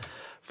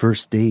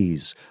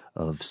days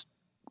of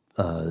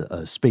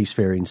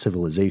spacefaring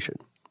civilization.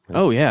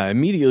 Oh, yeah.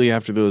 Immediately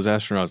after those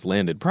astronauts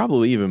landed,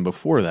 probably even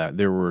before that,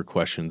 there were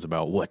questions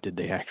about what did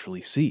they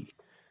actually see?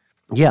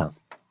 Yeah.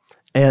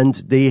 And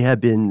they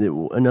have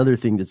been, another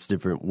thing that's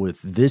different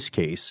with this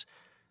case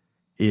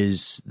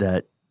is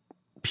that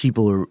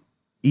people are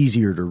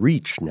easier to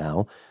reach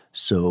now.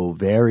 So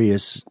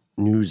various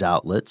news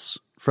outlets,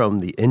 from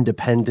The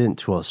Independent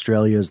to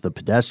Australia's The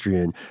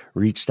Pedestrian,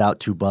 reached out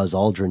to Buzz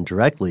Aldrin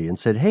directly and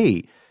said,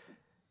 hey,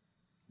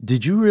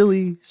 did you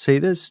really say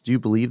this? Do you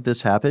believe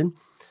this happened?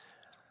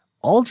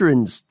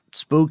 Aldrin's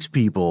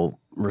spokespeople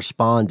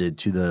responded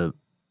to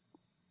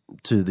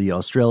the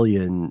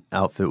Australian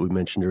outfit we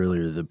mentioned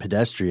earlier, The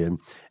Pedestrian,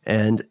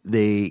 and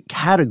they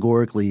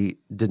categorically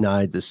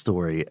denied the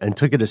story and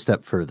took it a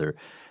step further.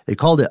 They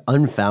called it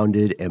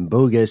unfounded and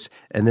bogus,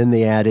 and then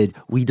they added,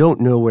 we don't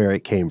know where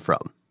it came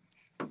from.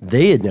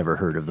 They had never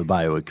heard of the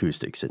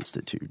Bioacoustics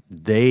Institute.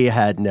 They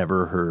had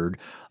never heard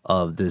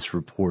of this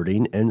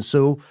reporting, and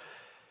so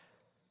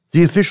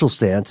the official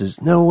stance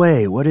is, no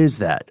way, what is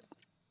that?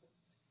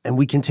 And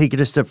we can take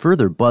it a step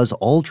further. Buzz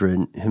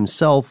Aldrin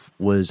himself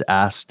was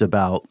asked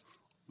about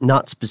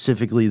not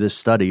specifically this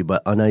study,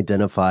 but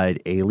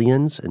unidentified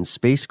aliens and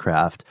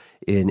spacecraft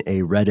in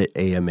a Reddit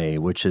AMA,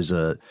 which is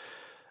a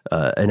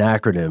an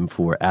acronym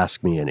for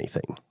Ask Me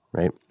Anything,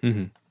 right?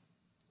 Mm-hmm.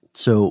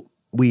 So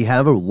we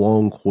have a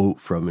long quote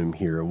from him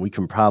here, and we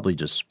can probably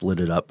just split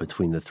it up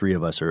between the three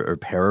of us or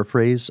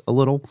paraphrase a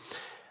little.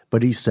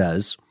 But he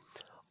says,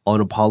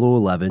 on Apollo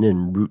 11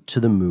 en route to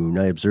the moon,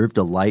 I observed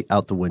a light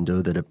out the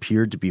window that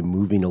appeared to be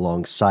moving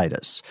alongside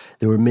us.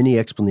 There were many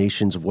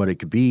explanations of what it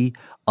could be.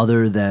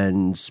 Other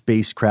than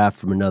spacecraft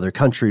from another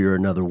country or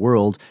another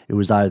world, it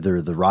was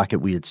either the rocket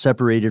we had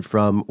separated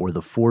from or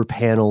the 4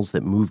 panels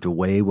that moved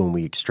away when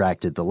we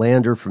extracted the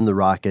lander from the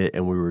rocket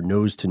and we were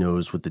nose to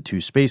nose with the 2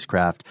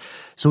 spacecraft.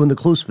 So in the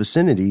close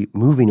vicinity,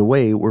 moving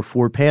away were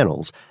 4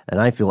 panels,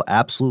 and I feel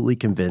absolutely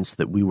convinced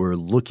that we were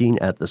looking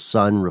at the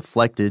sun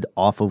reflected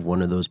off of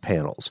one of those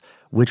panels.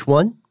 Which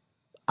one?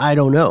 I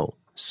don't know.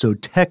 So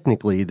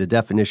technically, the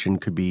definition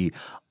could be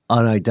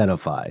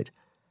unidentified,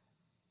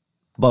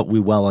 but we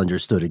well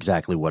understood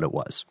exactly what it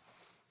was.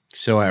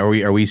 So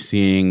are we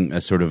seeing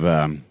a sort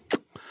of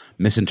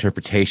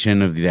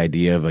misinterpretation of the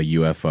idea of a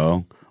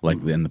UFO,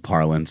 like in the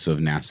parlance of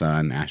NASA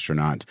and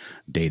astronaut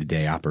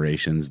day-to-day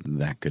operations?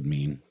 That could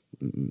mean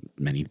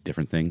many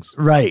different things.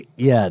 Right.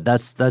 Yeah,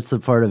 that's a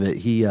part of it.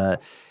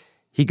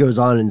 He goes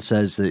on and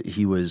says that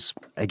he was,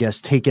 I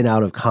guess, taken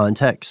out of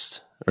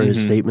context, or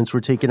his statements were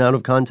taken out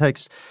of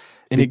context.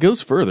 And he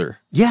goes further.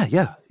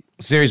 Yeah.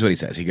 So here's what he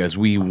says. He goes,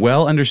 we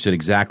well understood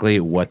exactly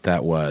what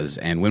that was,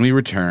 and when we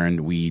returned,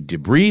 we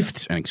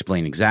debriefed and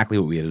explained exactly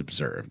what we had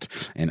observed.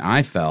 And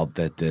I felt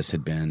that this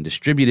had been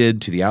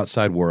distributed to the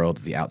outside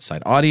world, the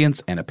outside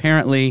audience, and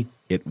apparently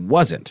it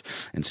wasn't.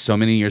 And so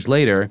many years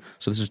later,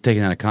 so this was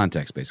taken out of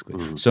context,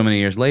 basically. So many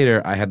years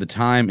later, I had the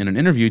time in an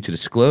interview to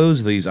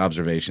disclose these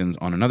observations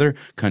on another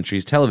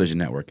country's television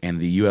network, and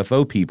the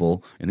UFO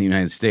people in the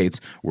United States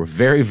were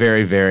very,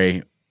 very,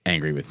 very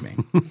angry with me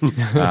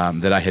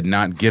that I had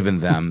not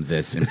given them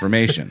this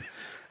information.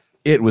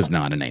 It was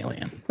not an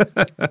alien.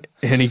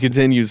 And he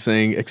continues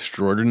saying,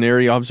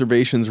 extraordinary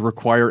observations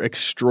require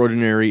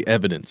extraordinary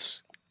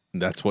evidence.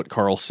 That's what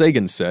Carl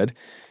Sagan said.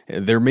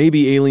 There may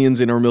be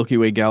aliens in our Milky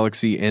Way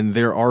galaxy, and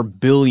there are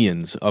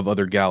billions of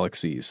other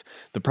galaxies.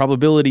 The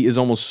probability is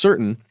almost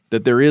certain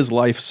that there is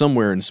life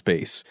somewhere in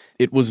space.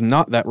 It was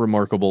not that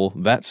remarkable,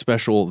 that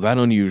special, that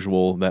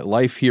unusual, that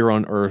life here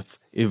on Earth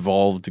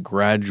evolved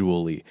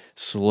gradually,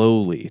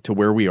 slowly, to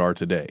where we are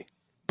today.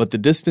 But the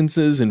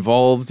distances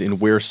involved in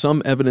where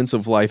some evidence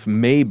of life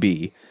may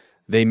be,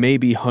 they may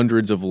be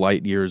hundreds of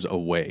light years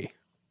away.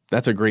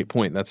 That's a great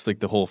point. That's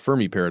like the whole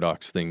Fermi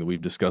paradox thing that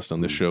we've discussed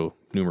on this show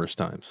numerous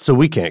times. So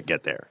we can't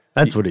get there.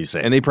 That's what he's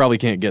saying. And they probably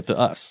can't get to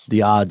us.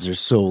 The odds are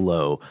so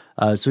low.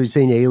 So he's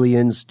saying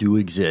aliens do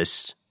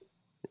exist.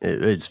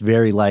 It's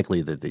very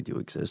likely that they do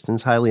exist, and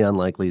it's highly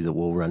unlikely that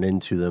we'll run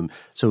into them.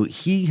 So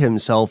he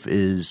himself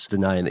is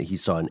denying that he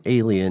saw an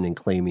alien and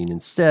claiming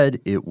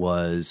instead it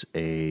was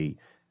a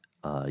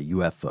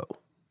UFO.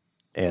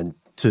 And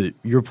to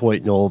your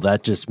point, Noel,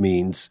 that just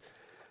means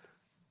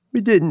we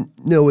didn't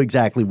know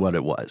exactly what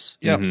it was.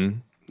 Yeah.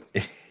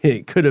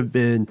 It could have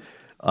been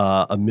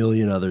a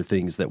million other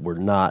things that were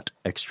not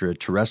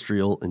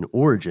extraterrestrial in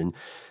origin.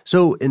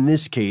 So in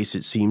this case,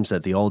 it seems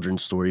that the Aldrin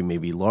story may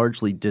be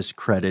largely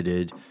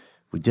discredited.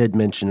 We did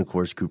mention, of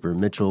course, Cooper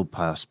and Mitchell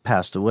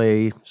passed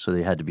away, so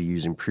they had to be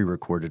using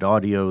pre-recorded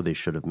audio. They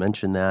should have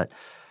mentioned that.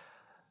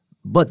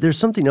 But there's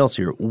something else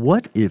here.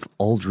 What if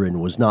Aldrin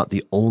was not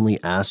the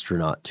only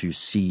astronaut to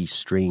see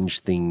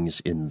strange things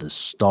in the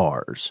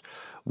stars?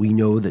 We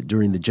know that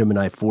during the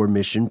Gemini 4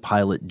 mission,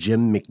 pilot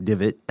Jim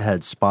McDivitt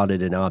had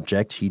spotted an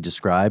object he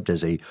described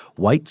as a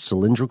white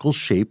cylindrical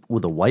shape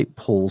with a white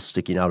pole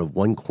sticking out of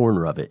one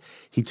corner of it.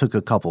 He took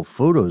a couple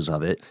photos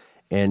of it,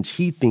 and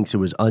he thinks it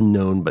was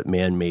unknown but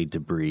man-made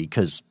debris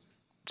because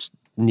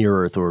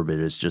near-Earth orbit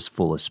is just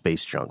full of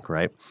space junk,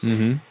 right?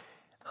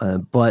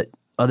 But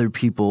other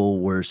people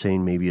were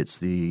saying maybe it's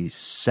the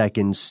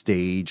second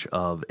stage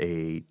of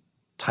a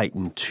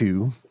Titan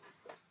II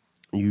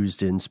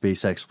used in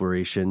space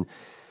exploration.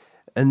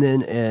 And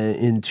then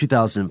in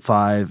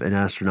 2005, an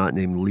astronaut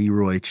named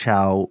Leroy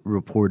Chow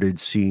reported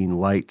seeing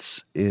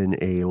lights in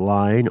a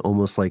line,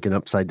 almost like an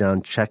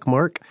upside-down check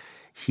mark.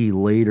 He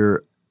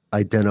later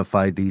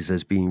identified these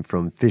as being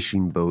from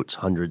fishing boats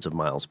hundreds of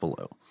miles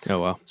below. Oh,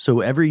 wow.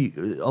 So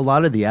a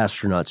lot of the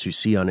astronauts who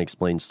see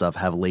unexplained stuff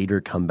have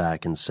later come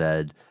back and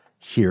said,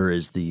 here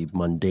is the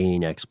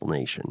mundane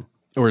explanation.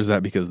 Or is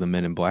that because the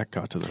Men in Black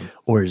got to them?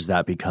 Or is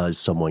that because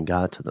someone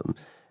got to them?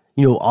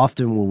 You know,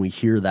 often when we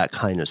hear that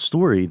kind of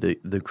story,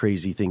 the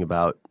crazy thing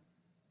about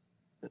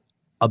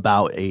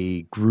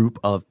a group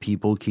of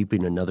people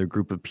keeping another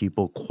group of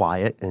people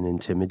quiet and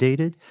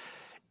intimidated,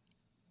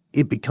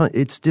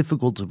 it's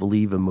difficult to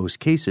believe in most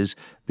cases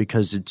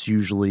because it's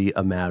usually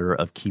a matter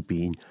of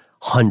keeping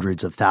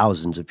hundreds of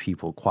thousands of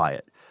people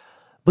quiet.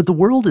 But the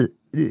world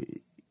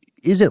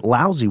isn't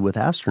lousy with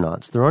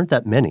astronauts. There aren't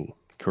that many.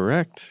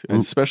 Correct.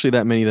 And especially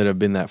that many that have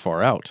been that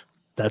far out.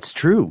 That's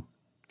true.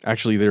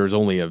 Actually, there's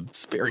only a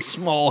very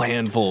small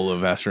handful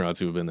of astronauts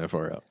who have been that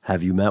far out.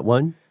 Have you met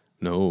one?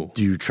 No.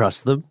 Do you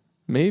trust them?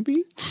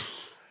 Maybe.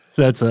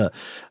 That's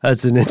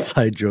an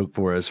inside joke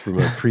for us from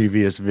a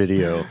previous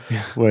video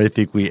where I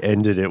think we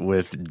ended it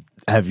with,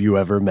 have you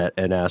ever met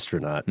an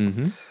astronaut?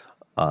 Mm-hmm.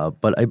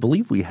 But I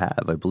believe we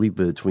have. I believe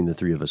between the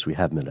three of us, we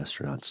have met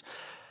astronauts.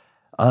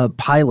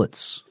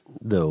 Pilots,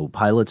 though,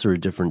 pilots are a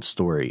different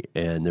story.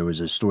 And there was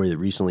a story that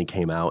recently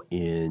came out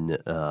in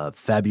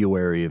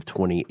February of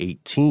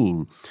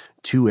 2018.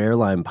 2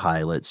 airline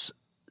pilots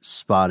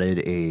spotted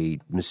a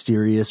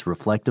mysterious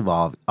reflective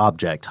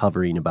object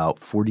hovering about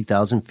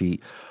 40,000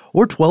 feet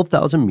or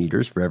 12,000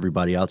 meters for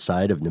everybody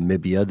outside of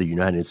Namibia, the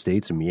United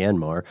States, and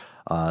Myanmar,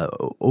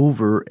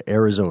 over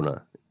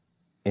Arizona.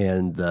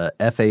 And the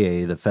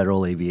FAA, the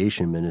Federal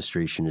Aviation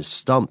Administration, is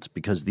stumped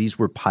because these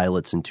were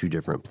pilots in 2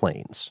 different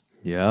planes.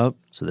 Yep.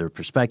 So their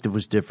perspective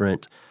was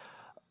different.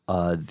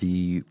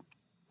 The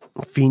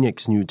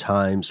Phoenix New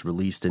Times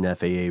released an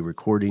FAA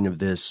recording of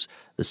this.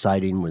 The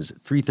sighting was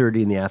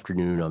 3:30 in the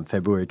afternoon on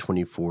February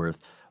 24th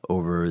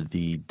over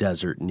the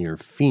desert near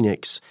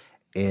Phoenix,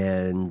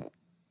 and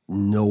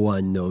no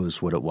one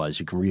knows what it was.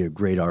 You can read a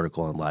great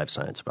article on Live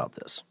Science about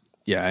this.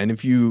 Yeah, and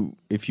if you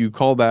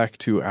call back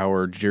to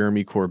our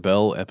Jeremy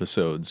Corbell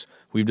episodes,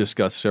 we've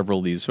discussed several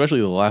of these,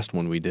 especially the last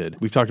one we did.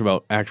 We've talked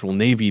about actual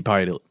Navy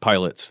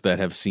pilots that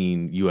have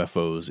seen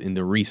UFOs in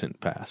the recent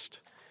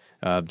past.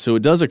 So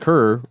it does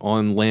occur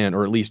on land,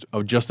 or at least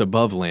just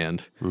above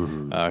land,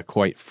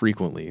 quite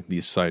frequently,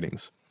 these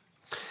sightings.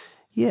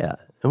 Yeah,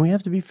 and we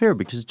have to be fair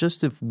because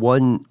just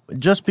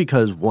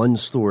because one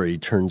story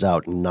turns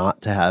out not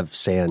to have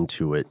sand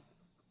to it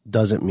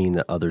doesn't mean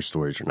that other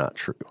stories are not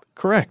true.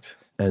 Correct.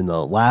 And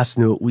the last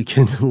note we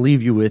can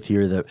leave you with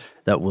here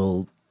that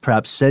will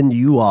perhaps send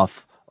you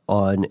off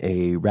on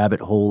a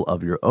rabbit hole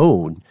of your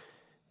own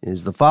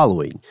is the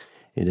following.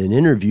 In an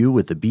interview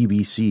with the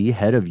BBC,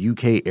 head of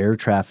UK Air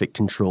Traffic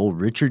Control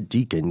Richard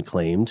Deacon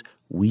claimed,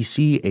 "We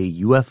see a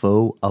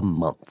UFO a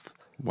month."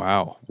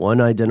 Wow.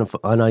 One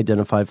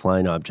unidentified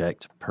flying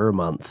object per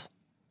month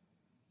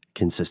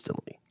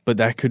consistently. But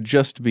that could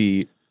just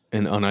be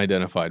an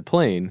unidentified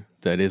plane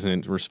that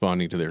isn't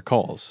responding to their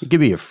calls. It could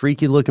be a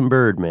freaky-looking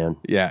bird, man.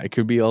 Yeah, it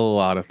could be a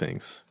lot of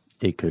things.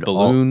 It could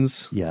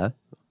balloons.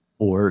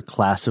 Or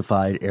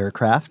classified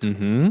aircraft.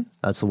 Mm-hmm.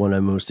 That's the one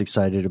I'm most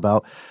excited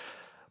about.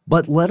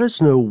 But let us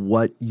know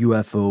what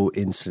UFO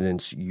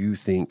incidents you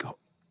think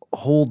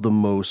hold the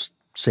most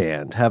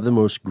sand, have the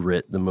most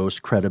grit, the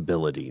most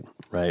credibility,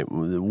 right?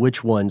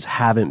 Which ones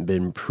haven't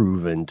been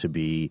proven to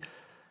be,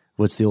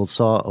 what's the old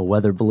saw, a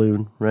weather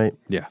balloon, right?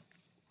 Yeah.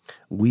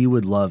 We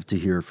would love to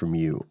hear from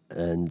you.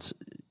 And,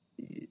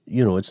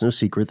 you know, it's no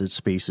secret that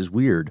space is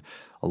weird.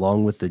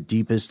 Along with the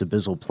deepest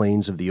abyssal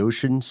plains of the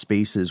ocean,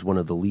 space is one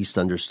of the least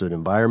understood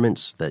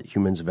environments that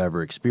humans have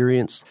ever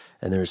experienced,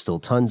 and there are still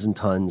tons and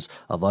tons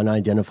of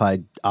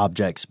unidentified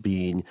objects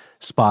being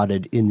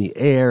spotted in the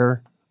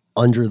air,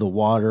 under the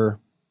water.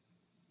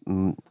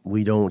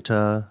 We don't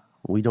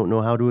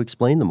know how to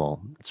explain them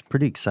all. It's a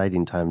pretty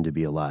exciting time to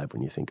be alive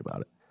when you think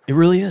about it. It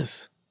really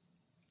is.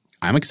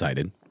 I'm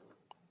excited.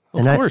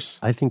 Of course.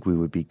 I think we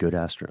would be good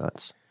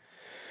astronauts.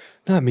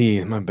 Not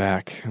me, my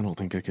back. I don't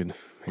think I could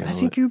handle I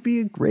think you'd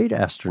be a great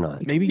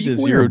astronaut. Maybe You the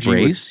could wear a zero-G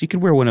brace. You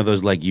could wear one of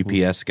those like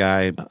UPS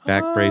guy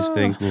back brace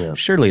things. Yeah.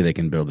 Surely they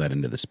can build that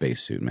into the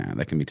spacesuit, man.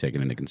 That can be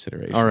taken into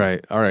consideration. All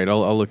right.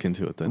 I'll look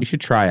into it then. You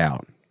should try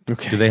out.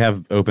 Okay. Do they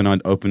have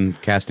open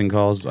casting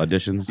calls,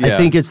 auditions? Yeah. I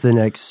think it's the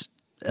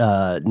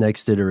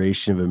next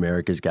iteration of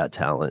America's Got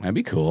Talent. That'd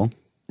be cool.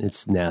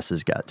 It's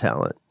NASA's Got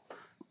Talent.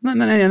 No,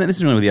 this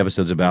is not what the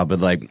episode's about, but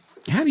like,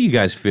 how do you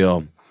guys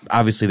feel?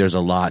 Obviously, there's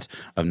a lot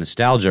of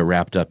nostalgia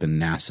wrapped up in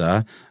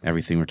NASA.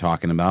 Everything we're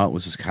talking about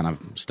was just kind of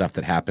stuff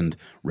that happened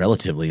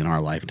relatively in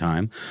our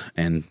lifetime.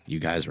 And you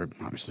guys were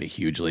obviously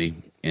hugely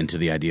into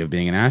the idea of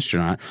being an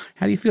astronaut.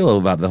 How do you feel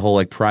about the whole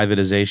like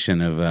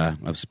privatization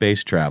of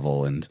space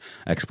travel and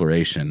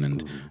exploration,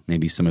 and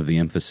maybe some of the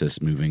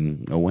emphasis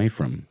moving away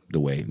from the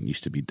way it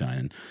used to be done?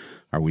 And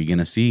are we going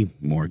to see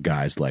more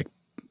guys like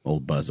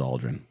old Buzz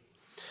Aldrin?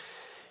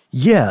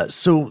 Yeah,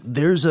 so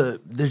there's a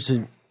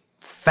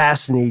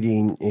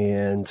fascinating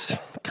and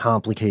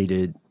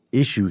complicated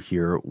issue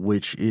here,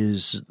 which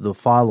is the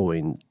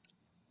following.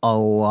 A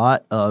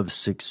lot of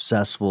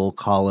successful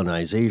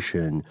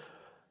colonization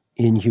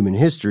in human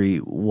history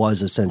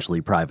was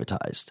essentially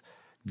privatized.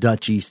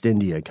 Dutch East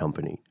India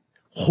Company,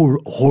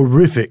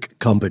 horrific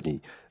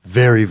company,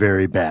 very,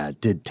 very bad,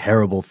 did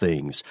terrible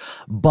things.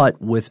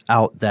 But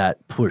without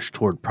that push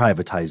toward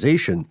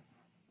privatization,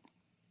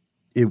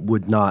 it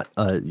would not,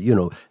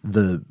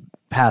 the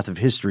path of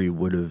history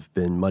would have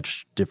been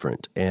much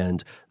different.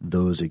 And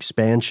those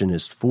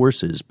expansionist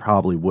forces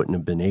probably wouldn't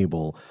have been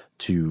able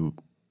to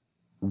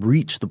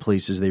reach the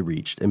places they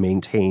reached and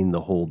maintain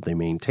the hold they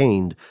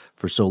maintained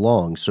for so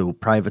long. So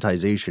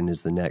privatization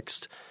is the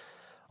next.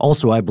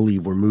 Also, I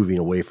believe we're moving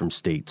away from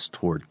states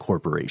toward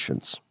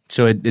corporations.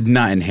 So it's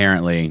not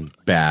inherently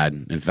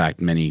bad. In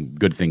fact, many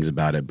good things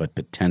about it, but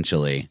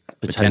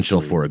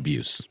potential for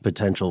abuse.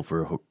 Potential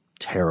for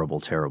terrible,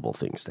 terrible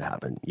things to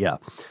happen. Yeah.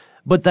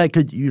 But that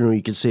could, you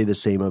could say the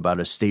same about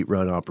a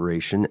state-run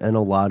operation, and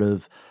a lot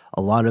of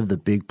a lot of the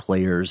big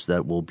players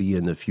that will be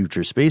in the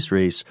future space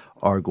race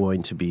are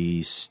going to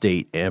be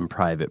state and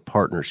private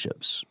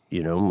partnerships.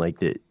 You know,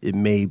 like it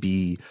may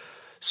be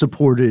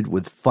supported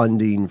with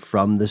funding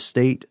from the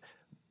state,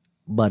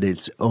 but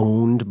it's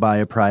owned by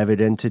a private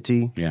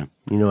entity. Yeah.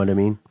 You know what I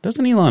mean?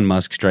 Doesn't Elon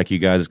Musk strike you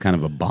guys as kind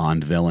of a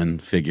Bond villain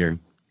figure?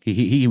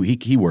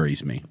 He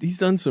worries me. He's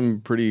done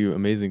some pretty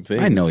amazing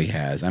things. I know he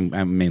has.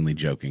 I'm mainly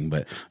joking,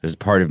 but there's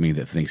part of me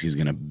that thinks he's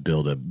going to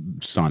build a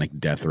sonic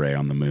death ray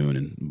on the moon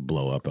and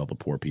blow up all the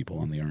poor people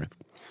on the Earth.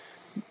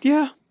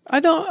 Yeah,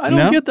 I don't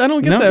No? get that No?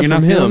 from You're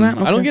not him. feeling that?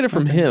 I don't Okay. get it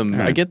from Okay. him. All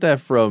right. I get that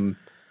from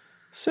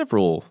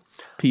several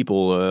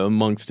people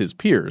amongst his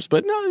peers,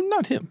 but no,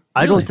 not him.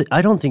 I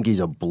don't think he's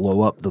a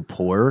blow up the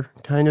poor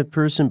kind of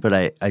person, but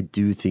I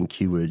do think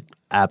he would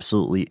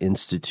absolutely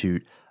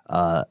institute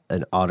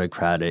an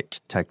autocratic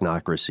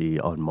technocracy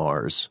on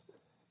Mars,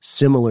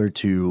 similar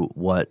to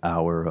what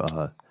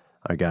our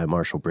guy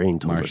Marshall Brain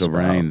told us about.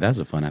 Brain, that's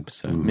a fun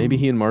episode. Maybe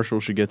he and Marshall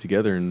should get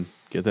together and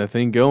get that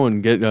thing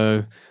going. Get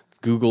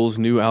Google's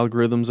new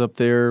algorithms up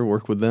there.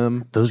 Work with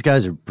them. Those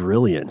guys are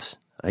brilliant.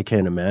 I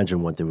can't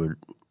imagine what they would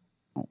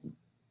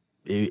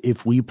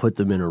if we put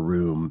them in a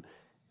room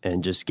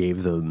and just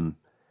gave them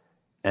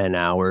an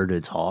hour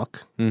to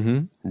talk.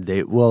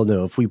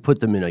 If we put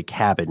them in a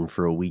cabin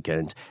for a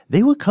weekend,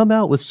 they would come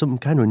out with some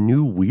kind of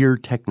new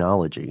weird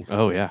technology.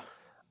 Oh yeah.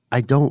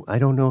 I don't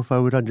know if I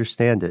would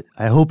understand it.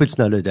 I hope it's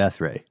not a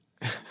death ray.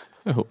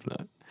 I hope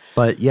not.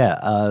 But yeah,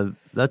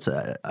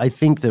 I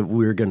think that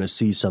we're going to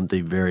see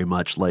something very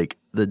much like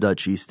the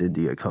Dutch East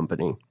India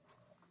Company.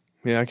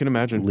 Yeah, I can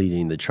imagine.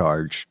 Leading the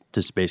charge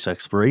to space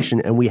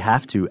exploration. And we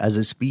have to, as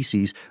a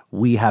species,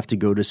 we have to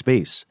go to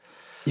space.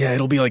 Yeah,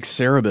 it'll be like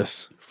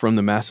Cerebus from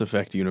the Mass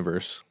Effect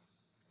universe.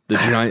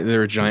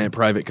 They're a giant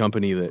private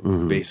company that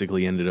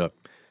basically ended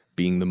up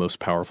being the most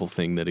powerful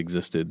thing that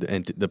existed,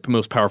 and the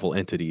most powerful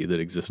entity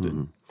that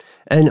existed.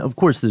 And of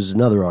course, there's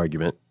another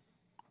argument,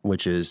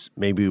 which is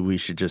maybe we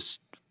should just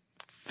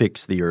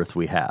fix the Earth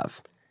we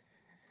have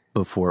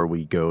before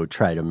we go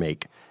try to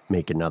make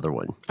another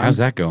one. How's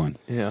that going?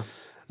 Yeah.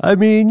 I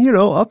mean,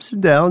 ups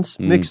and downs,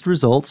 mixed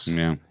results.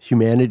 Yeah.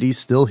 Humanity's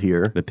still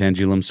here. The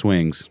pendulum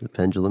swings.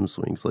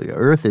 Like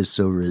Earth is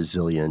so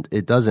resilient.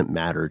 It doesn't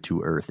matter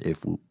to Earth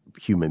if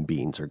human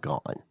beings are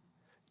gone.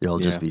 There'll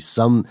just be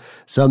some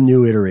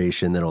new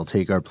iteration that'll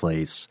take our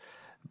place.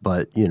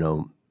 But,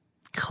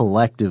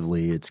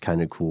 collectively, it's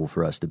kind of cool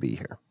for us to be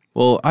here.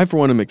 Well, I, for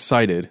one, am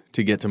excited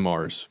to get to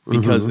Mars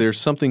because there's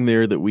something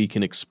there that we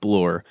can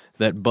explore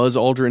that Buzz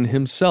Aldrin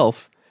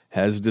himself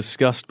has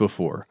discussed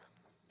before.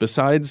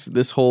 Besides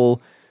this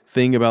whole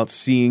thing about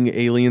seeing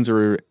aliens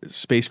or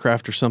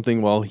spacecraft or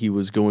something while he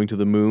was going to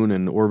the moon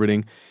and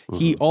orbiting,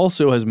 he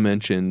also has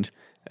mentioned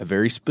a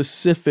very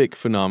specific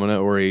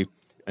phenomena or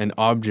an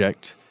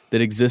object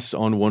that exists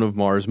on one of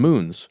Mars'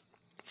 moons,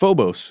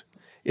 Phobos.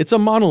 It's a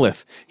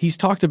monolith. He's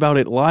talked about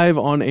it live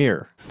on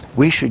air.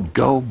 We should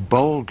go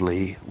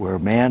boldly where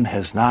man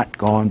has not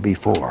gone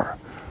before.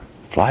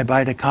 Fly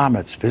by the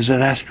comets,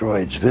 visit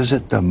asteroids,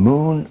 visit the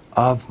moon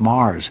of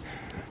Mars.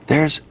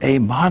 There's a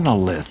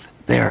monolith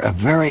there, a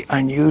very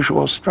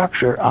unusual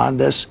structure on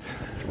this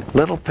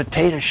little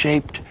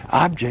potato-shaped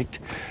object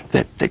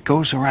that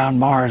goes around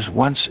Mars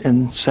once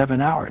in 7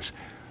 hours.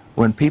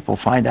 When people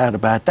find out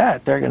about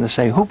that, they're going to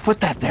say, who put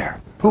that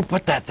there? Who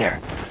put that there?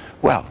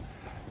 Well,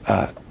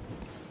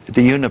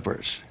 the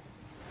universe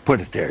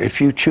put it there. If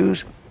you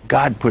choose,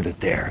 God put it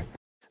there.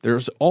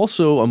 There's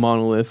also a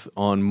monolith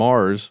on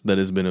Mars that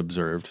has been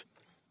observed.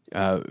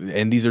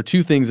 And these are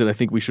two things that I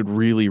think we should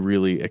really,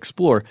 really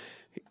explore.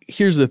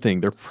 Here's the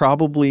thing. They're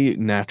probably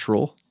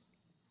natural.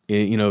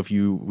 If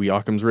we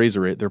Occam's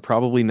razor it, they're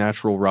probably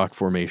natural rock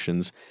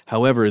formations.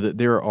 However,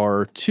 there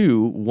are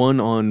two, one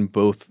on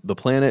both the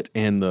planet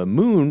and the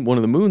moon. One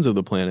of the moons of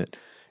the planet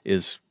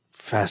is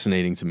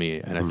fascinating to me,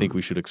 and I think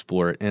we should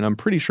explore it. And I'm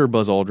pretty sure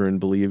Buzz Aldrin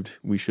believed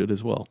we should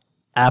as well.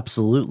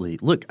 Absolutely.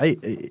 Look,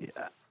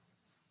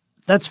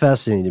 that's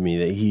fascinating to me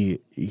that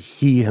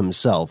he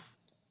himself,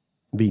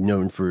 being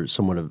known for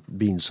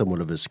being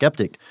somewhat of a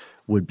skeptic,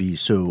 would be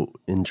so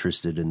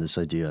interested in this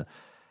idea.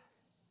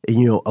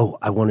 And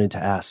I wanted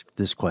to ask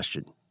this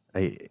question.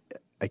 I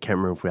can't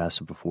remember if we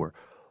asked it before.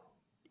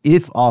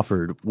 If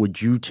offered,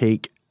 would you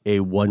take a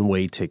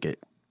one-way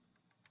ticket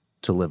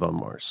to live on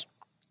Mars?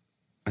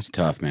 That's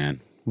tough, man.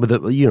 With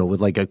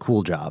like a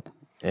cool job,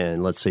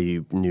 and let's say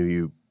you knew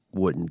you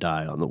wouldn't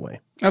die on the way.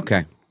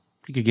 Okay,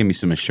 you could give me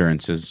some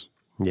assurances.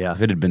 Yeah,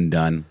 if it had been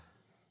done,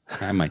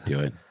 I might do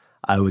it.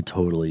 I would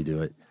totally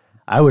do it.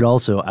 I would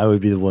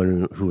be the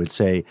one who would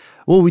say,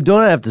 "Well, we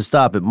don't have to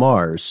stop at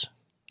Mars.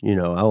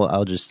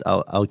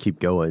 I'll keep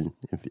going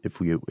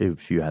if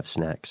you have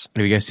snacks."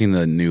 Have you guys seen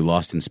the new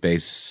Lost in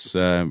Space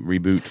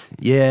reboot?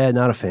 Yeah,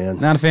 not a fan.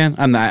 Not a fan?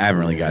 I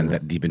haven't really gotten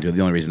that deep into it.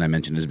 The only reason I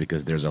mentioned it is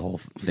because there's a whole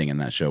thing in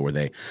that show where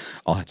they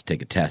all have to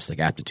take a test, like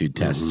aptitude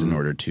tests, in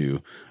order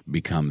to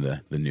become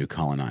the new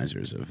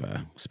colonizers of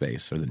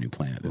space or the new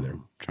planet that they're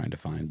trying to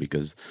find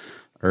because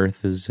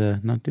Earth is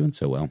not doing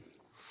so well.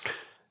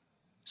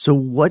 So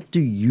what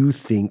do you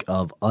think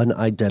of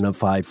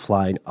unidentified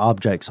flying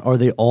objects? Are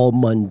they all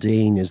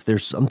mundane? Is there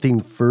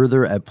something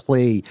further at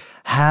play?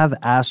 Have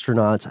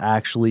astronauts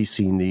actually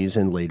seen these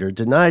and later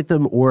denied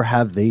them, or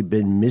have they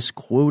been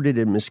misquoted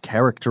and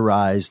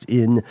mischaracterized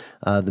in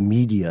the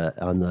media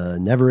on the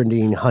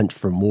never-ending hunt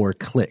for more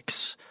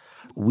clicks?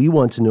 We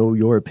want to know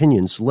your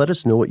opinions, so let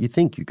us know what you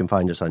think. You can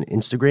find us on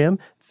Instagram,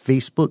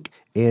 Facebook,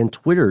 and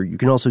Twitter. You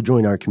can also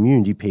join our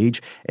community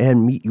page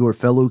and meet your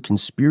fellow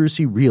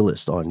conspiracy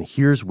realist on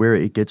Here's Where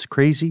It Gets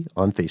Crazy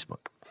on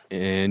Facebook.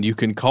 And you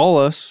can call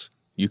us.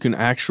 You can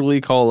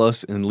actually call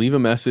us and leave a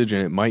message,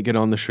 and it might get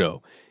on the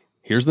show.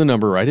 Here's the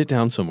number. Write it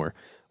down somewhere.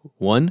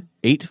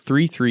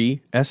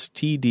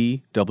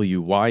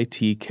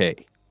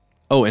 1-833-STDWYTK.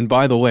 Oh, and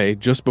by the way,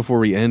 just before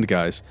we end,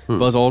 guys,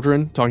 Buzz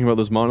Aldrin talking about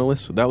those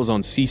monoliths, that was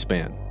on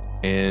C-SPAN.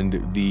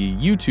 And the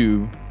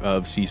YouTube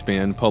of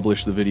C-SPAN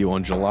published the video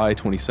on July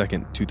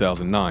 22nd,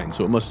 2009.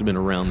 So it must have been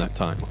around that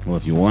time. Well,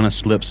 if you want to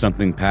slip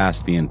something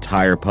past the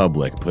entire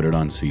public, put it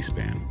on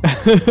C-SPAN.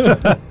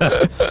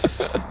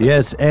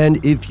 Yes,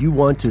 and if you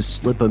want to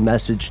slip a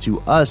message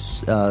to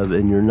us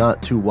and you're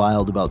not too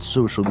wild about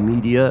social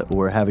media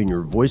or having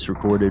your voice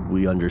recorded,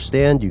 we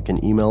understand. You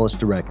can email us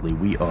directly.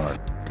 We are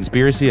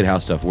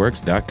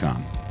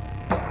conspiracy@howstuffworks.com.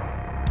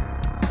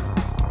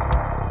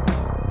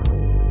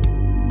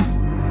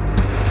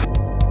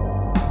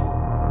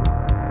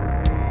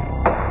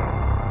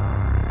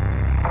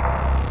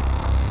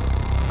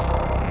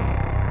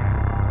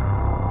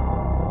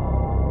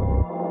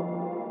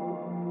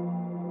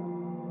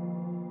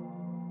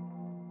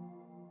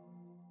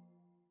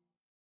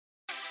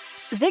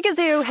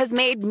 Zigazoo has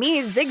made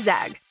me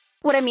zigzag.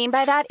 What I mean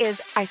by that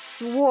is I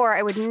swore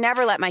I would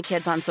never let my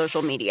kids on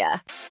social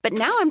media. But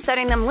now I'm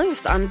setting them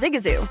loose on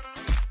Zigazoo.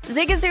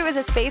 Zigazoo is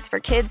a space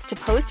for kids to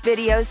post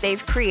videos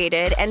they've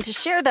created and to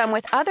share them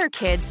with other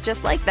kids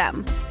just like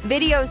them.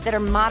 Videos that are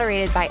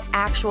moderated by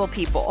actual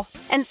people.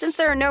 And since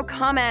there are no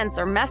comments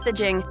or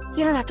messaging,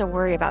 you don't have to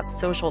worry about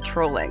social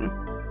trolling.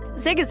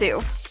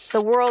 Zigazoo,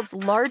 the world's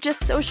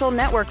largest social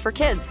network for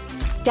kids.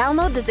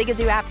 Download the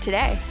Zigazoo app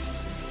today.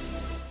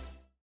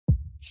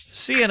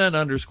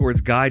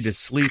 CNN_'s Guide to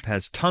Sleep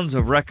has tons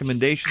of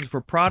recommendations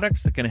for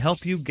products that can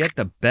help you get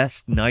the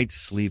best night's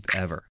sleep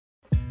ever.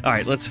 All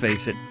right, let's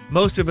face it,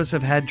 most of us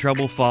have had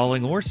trouble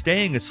falling or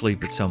staying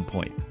asleep at some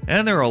point,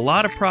 and there are a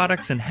lot of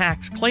products and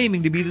hacks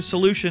claiming to be the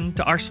solution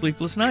to our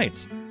sleepless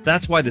nights.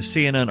 That's why the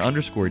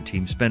CNN_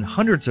 team spend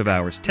hundreds of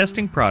hours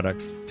testing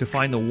products to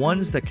find the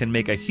ones that can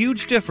make a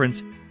huge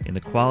difference in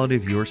the quality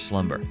of your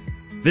slumber.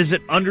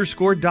 Visit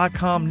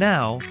underscore.com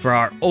now for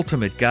our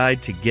ultimate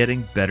guide to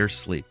getting better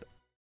sleep.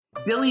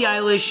 Billie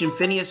Eilish and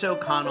Phineas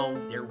O'Connell,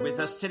 they're with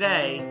us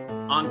today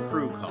on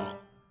Crew Call.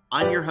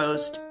 I'm your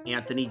host,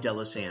 Anthony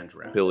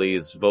D'Alessandro.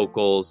 Billie's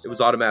vocals, it was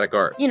automatic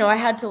art. You know, I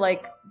had to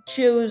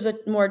choose a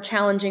more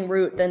challenging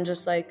route than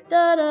just da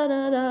da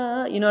da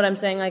da. You know what I'm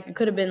saying? It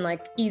could have been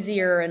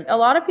easier. And a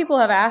lot of people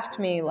have asked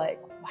me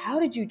how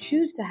did you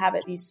choose to have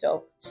it be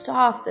so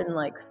soft and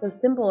so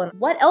simple? And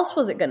what else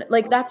was it gonna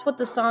that's what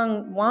the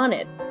song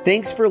wanted.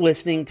 Thanks for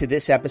listening to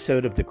this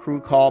episode of the Crew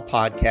Call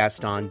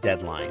podcast on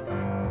Deadline.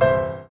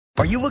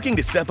 Are you looking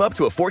to step up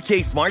to a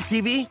 4K smart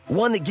TV?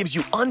 One that gives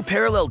you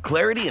unparalleled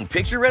clarity and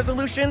picture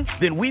resolution?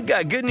 Then we've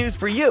got good news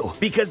for you,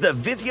 because the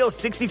Vizio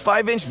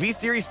 65-inch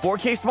V-Series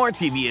 4K smart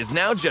TV is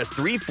now just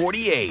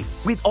 $348.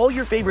 With all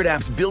your favorite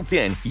apps built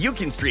in, you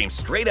can stream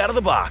straight out of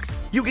the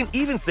box. You can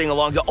even sing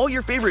along to all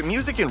your favorite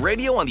music and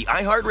radio on the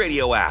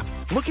iHeartRadio app.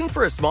 Looking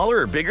for a smaller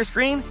or bigger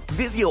screen?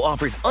 Vizio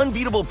offers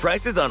unbeatable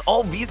prices on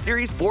all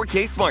V-Series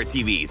 4K smart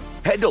TVs.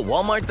 Head to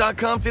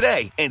Walmart.com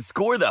today and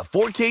score the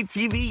 4K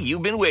TV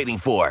you've been waiting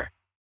for.